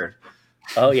I've heard.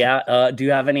 Oh yeah. Do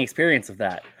you have any experience of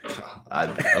that? I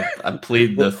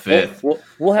plead the fifth.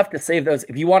 We'll have to save those.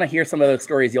 If you want to hear some of those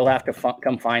stories, you'll have to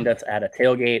come find us at a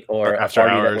tailgate or a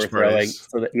party that we're throwing,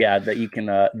 so that you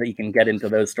can get into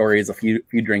those stories a few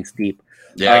drinks deep.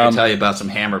 Yeah, I can tell you about some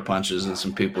hammer punches that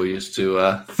some people used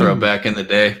to throw back in the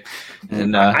day.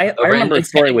 And I remember a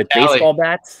story with baseball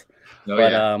bats.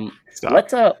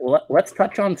 Let's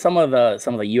touch on some of the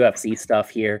UFC stuff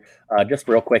here, just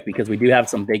real quick, because we do have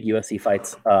some big UFC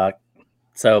fights.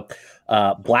 So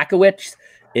Blachowicz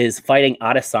is fighting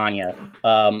Adesanya.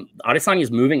 Adesanya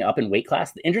is moving up in weight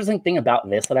class. The interesting thing about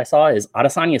this that I saw is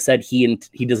Adesanya said he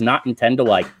does not intend to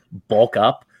like bulk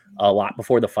up a lot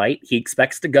before the fight. He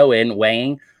expects to go in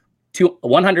weighing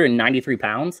 193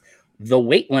 pounds. The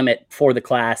weight limit for the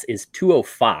class is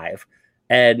 205.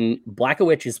 and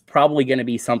Blachowicz is probably going to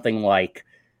be something like,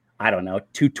 I don't know,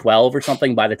 212 or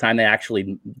something by the time they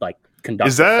actually like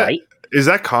conduct the fight. Is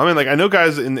that common? Like I know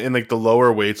guys in like the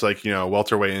lower weights, like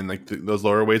welterweight and like those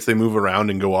lower weights, they move around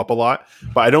and go up a lot.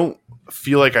 But I don't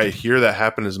feel like I hear that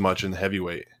happen as much in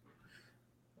heavyweight.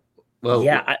 Well,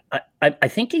 yeah, I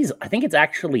think it's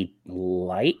actually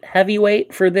light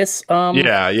heavyweight for this.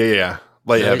 Yeah.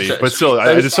 Light heavy, but still,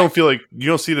 I just don't feel like you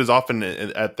don't see it as often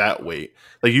at that weight.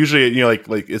 Like usually,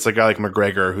 like it's a guy like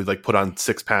McGregor who's like put on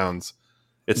 6 pounds.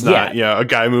 It's not, a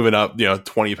guy moving up,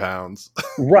 20 pounds.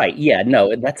 Right. Yeah.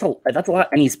 No, that's a lot,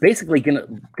 and he's basically gonna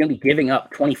be giving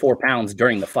up 24 pounds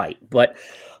during the fight. But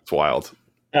it's wild.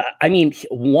 I mean,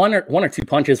 one or two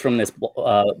punches from this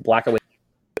Blachowicz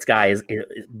guy is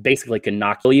basically can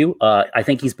knock you. I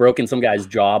think he's broken some guy's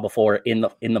jaw before in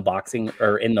the boxing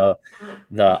or in the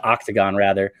octagon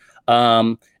rather.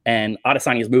 And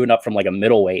Adesanya is moving up from like a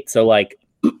middleweight. So like,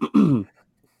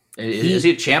 is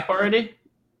he a champ already?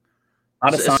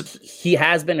 Adesanya, he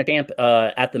has been a champ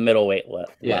at the middleweight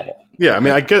level. Yeah, I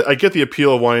mean, I get the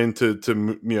appeal of wanting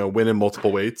to win in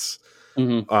multiple weights,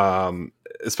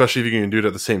 especially if you can do it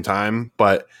at the same time.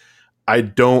 But I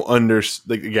don't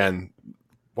understand. Like again,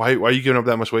 why are you giving up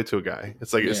that much weight to a guy?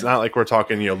 It's like it's not like we're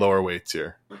talking lower weights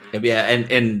here. Yeah,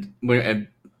 and in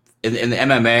the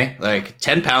MMA, like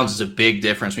 10 pounds is a big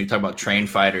difference when you talk about trained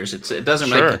fighters. It doesn't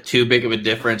make too big of a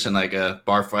difference in like a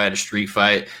bar fight, a street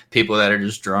fight, people that are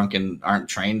just drunk and aren't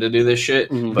trained to do this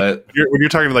shit. Mm-hmm. But when you're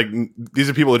talking like these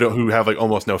are people who have like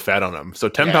almost no fat on them. So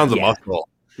 10 pounds of muscle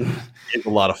is a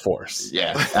lot of force.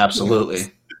 Yeah,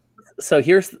 absolutely. So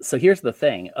here's the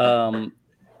thing.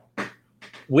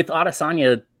 With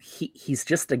Adesanya, he's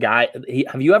just a guy.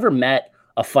 Have you ever met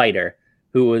a fighter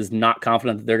who was not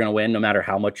confident that they're going to win no matter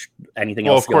how much anything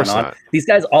else is going on? Not. These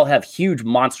guys all have huge,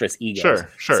 monstrous egos.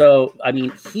 Sure. So, I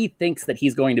mean, he thinks that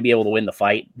he's going to be able to win the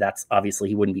fight. That's obviously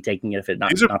he wouldn't be taking it if it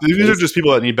not. These are just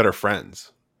people that need better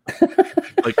friends.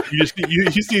 Like you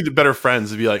just need better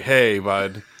friends to be like, hey,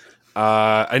 bud,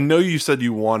 I know you said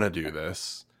you want to do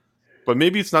this, but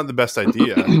maybe it's not the best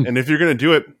idea. And if you're going to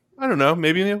do it, I don't know,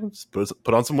 maybe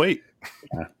put on some weight.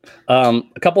 Yeah. A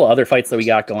couple of other fights that we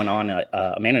got going on.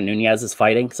 Amanda Nunes is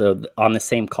fighting, so on the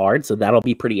same card, so that'll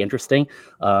be pretty interesting.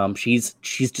 She's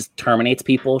just terminates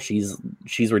people. She's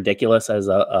ridiculous as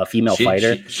a female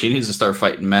fighter. She needs to start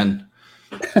fighting men.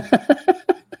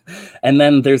 And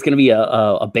then there's going to be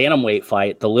a bantamweight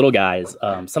fight. The little guys.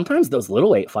 Sometimes those little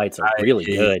weight fights are really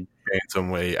good.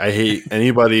 Bantamweight. I hate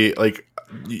anybody like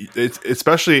it's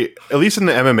especially at least in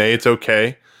the MMA. It's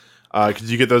okay.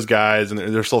 Because you get those guys and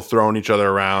they're still throwing each other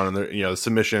around and they're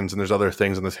submissions and there's other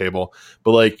things on the table.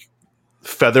 But like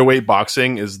featherweight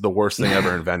boxing is the worst thing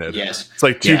ever invented. Yes, it's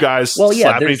like two guys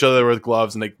slapping each other with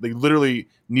gloves and they literally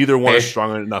neither one is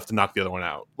strong enough to knock the other one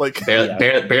out. Like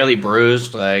barely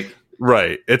bruised. Like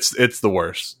right, it's the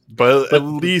worst. But at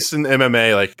least in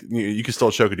MMA, like you can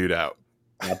still choke a dude out.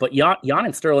 Yeah, but Jan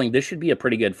and Sterling, this should be a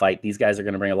pretty good fight. These guys are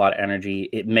going to bring a lot of energy.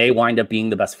 It may wind up being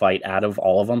the best fight out of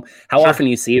all of them. How often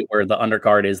you see it where the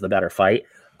undercard is the better fight?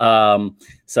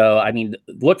 So I mean,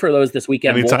 look for those this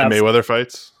weekend. Anytime Mayweather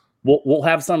fights, we'll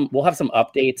have some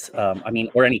updates. I mean,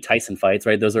 or any Tyson fights,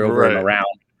 right? Those are over and around.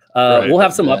 We'll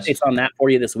have some updates on that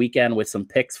for you this weekend with some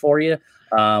picks for you,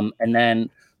 and then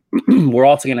we're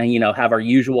also going to have our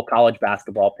usual college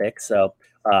basketball picks. So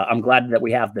I'm glad that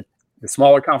we have the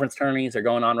smaller conference tourneys are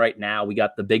going on right now. We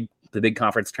got the big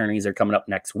conference tourneys are coming up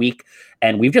next week.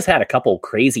 And we've just had a couple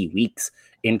crazy weeks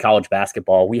in college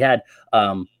basketball. We had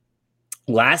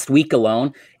last week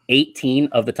alone, 18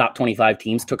 of the top 25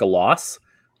 teams took a loss.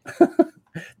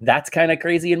 That's kind of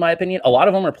crazy in my opinion. A lot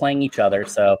of them are playing each other.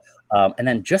 So, and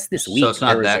then just this week. So it's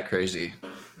not that crazy.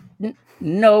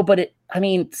 No, but I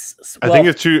think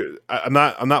it's true. I'm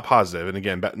not positive. And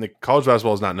again, college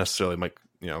basketball is not necessarily my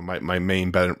main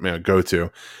go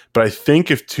to, but I think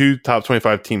if two top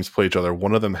 25 teams play each other,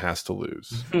 one of them has to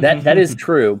lose. That is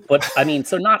true, but I mean,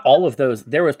 so not all of those.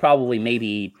 There was probably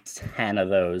maybe 10 of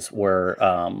those were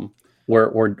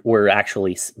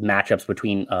actually matchups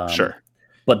between.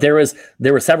 But there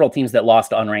were several teams that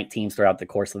lost to unranked teams throughout the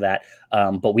course of that.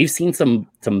 But we've seen some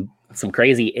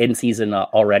crazy in season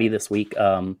already this week.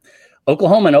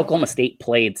 Oklahoma and Oklahoma State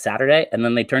played Saturday, and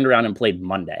then they turned around and played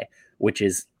Monday, which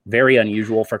is very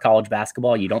unusual for college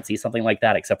basketball. You don't see something like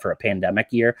that except for a pandemic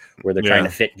year where they're trying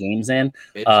to fit games in.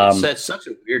 It's such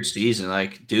a weird season.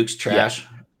 Like Duke's trash,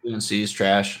 UNC's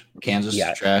trash, Kansas is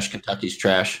trash, Kentucky's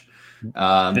trash,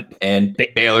 and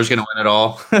Baylor's going to win it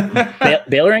all.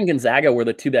 Baylor and Gonzaga were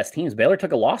the two best teams. Baylor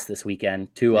took a loss this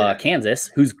weekend to Kansas,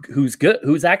 who's good,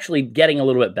 who's actually getting a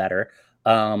little bit better.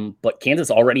 But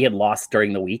Kansas already had lost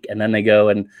during the week, and then they go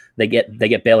and they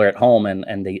get Baylor at home,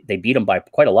 and they beat them by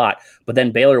quite a lot. But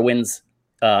then Baylor wins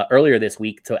earlier this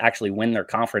week to actually win their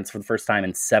conference for the first time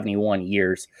in 71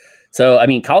 years. So, I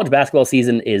mean, college basketball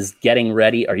season is getting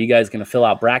ready. Are you guys going to fill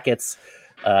out brackets?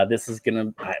 This is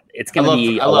going to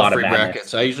be a lot of free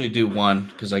brackets. I usually do one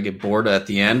because I get bored at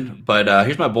the end. But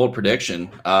here's my bold prediction.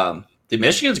 The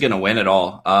Michigan's going to win it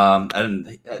all.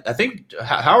 And I think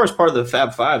Howard's part of the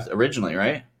Fab Five originally,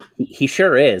 right? He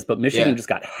sure is, but Michigan just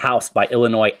got housed by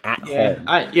Illinois at home.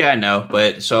 I know.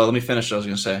 But so let me finish what I was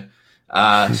going to say.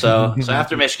 So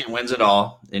after Michigan wins it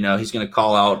all, he's going to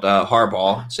call out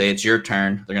Harbaugh, say it's your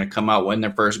turn. They're going to come out, win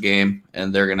their first game,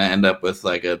 and they're going to end up with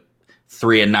like a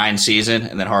 3-9 season,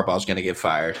 and then Harbaugh's going to get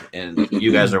fired. And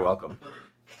you guys are welcome.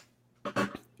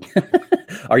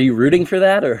 Are you rooting for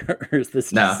that, or is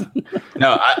this no?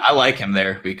 I like him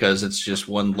there because it's just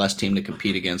one less team to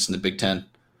compete against in the Big Ten.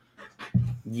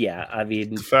 Yeah, I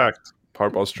mean, it's a fact.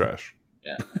 Harbaugh's trash.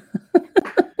 Yeah.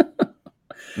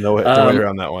 No hater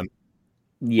on that one.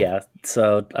 Yeah.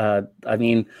 So, I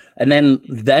mean, and then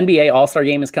the NBA All-Star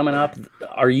game is coming up.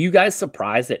 Are you guys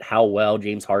surprised at how well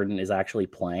James Harden is actually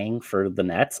playing for the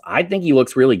Nets? I think he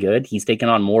looks really good. He's taken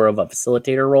on more of a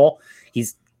facilitator role.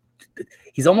 He's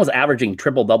almost averaging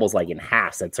triple doubles like in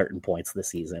halves at certain points this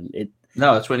season.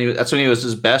 That's when he was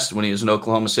his best, when he was in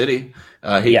Oklahoma City.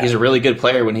 He's a really good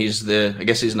player when he's I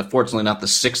guess he's unfortunately not the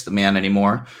sixth man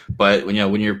anymore. But when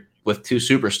you're with two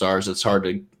superstars, it's hard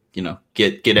to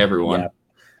get everyone. Yeah.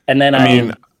 And then I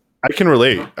mean, I can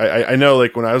relate. I know,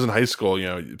 like when I was in high school,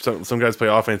 some guys play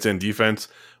offense and defense.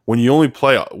 When you only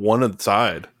play one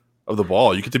side of the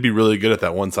ball, you get to be really good at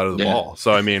that one side of the ball.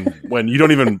 So I mean, when you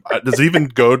don't even does he even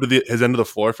go to his end of the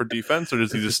floor for defense, or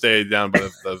does he just stay down by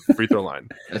the free throw line?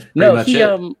 No,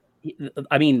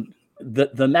 I mean,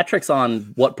 the metrics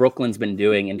on what Brooklyn's been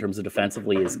doing in terms of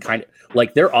defensively is kind of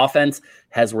like their offense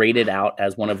has rated out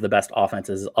as one of the best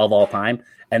offenses of all time.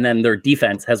 And then their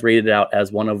defense has rated it out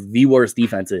as one of the worst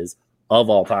defenses of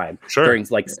all time during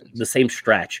like the same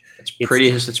stretch.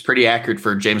 It's pretty accurate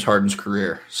for James Harden's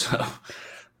career. So,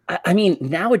 I mean,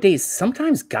 nowadays,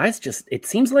 sometimes guys it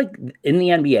seems like in the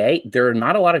NBA, there are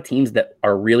not a lot of teams that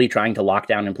are really trying to lock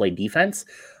down and play defense.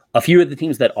 A few of the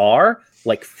teams that are,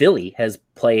 like Philly, has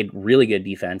played really good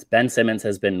defense. Ben Simmons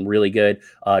has been really good.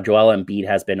 Joel Embiid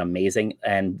has been amazing.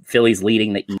 And Philly's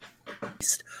leading the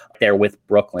East there with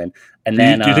Brooklyn. And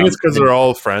then, do you think it's because they're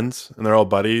all friends and they're all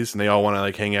buddies and they all want to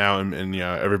like hang out and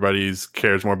everybody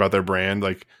cares more about their brand?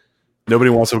 Like nobody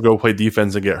wants to go play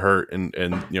defense and get hurt and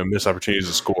miss opportunities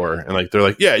to score. And like they're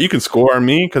like, yeah, you can score on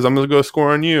me because I'm going to go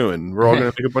score on you, and we're all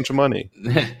going to make a bunch of money.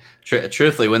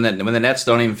 Truthfully, when the Nets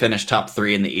don't even finish top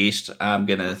 3 in the East, I'm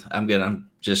gonna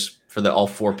just for all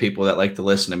 4 people that like to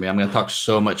listen to me, I'm gonna talk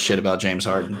so much shit about James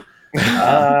Harden.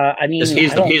 I mean,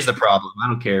 he's the problem. I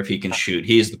don't care if he can shoot.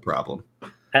 He's the problem.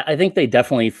 I think they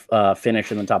definitely finish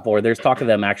in the top 4. There's talk of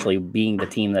them actually being the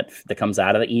team that comes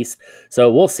out of the East. So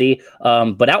we'll see.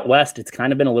 But out West, it's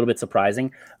kind of been a little bit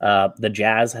surprising. The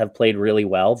Jazz have played really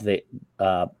well.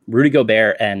 Rudy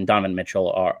Gobert and Donovan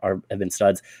Mitchell have been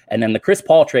studs. And then the Chris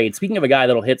Paul trade, speaking of a guy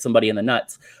that'll hit somebody in the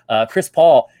nuts, Chris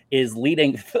Paul is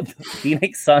leading the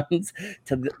Phoenix Suns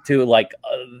to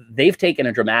they've taken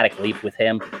a dramatic leap with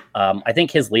him. I think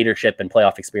his leadership and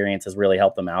playoff experience has really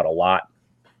helped them out a lot.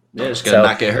 Yeah, just gotta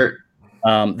not get hurt.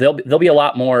 There'll be a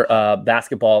lot more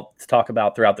basketball to talk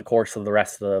about throughout the course of the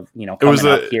rest of coming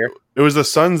up here. It was the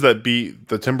Suns that beat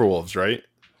the Timberwolves, right?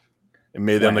 It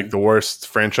made them like the worst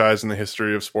franchise in the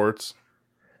history of sports.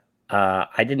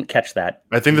 I didn't catch that.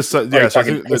 I think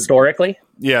historically.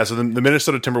 Yeah, so the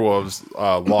Minnesota Timberwolves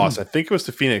lost. I think it was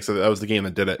to Phoenix. That was the game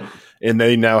that did it, and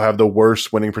they now have the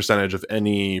worst winning percentage of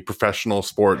any professional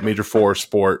sport, Major 4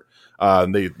 sport.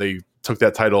 They took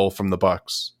that title from the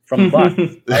Bucks. From the Bucks.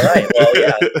 All right. Well,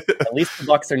 yeah. At least the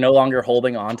Bucks are no longer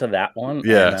holding on to that one.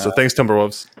 Yeah. So thanks,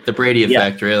 Timberwolves. The Brady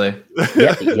effect, really.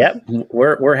 Yep.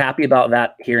 We're happy about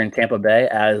that here in Tampa Bay,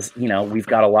 as we've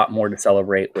got a lot more to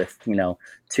celebrate with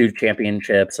 2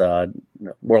 championships,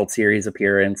 World Series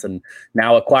appearance, and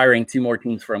now acquiring 2 more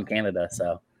teams from Canada.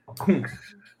 So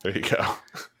there you go.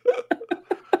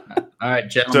 All right,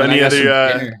 gentlemen. So any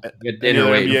other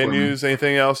NBA news?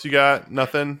 Anything else you got?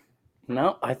 Nothing.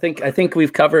 No, I think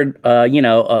we've covered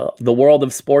the world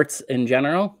of sports in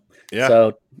general. Yeah.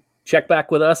 So check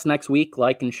back with us next week.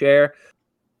 Like and share.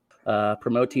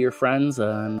 Promote to your friends,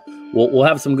 and we'll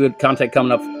have some good content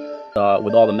coming up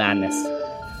with all the madness.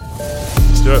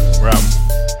 Let's do it. We're out.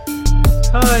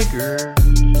 Tiger.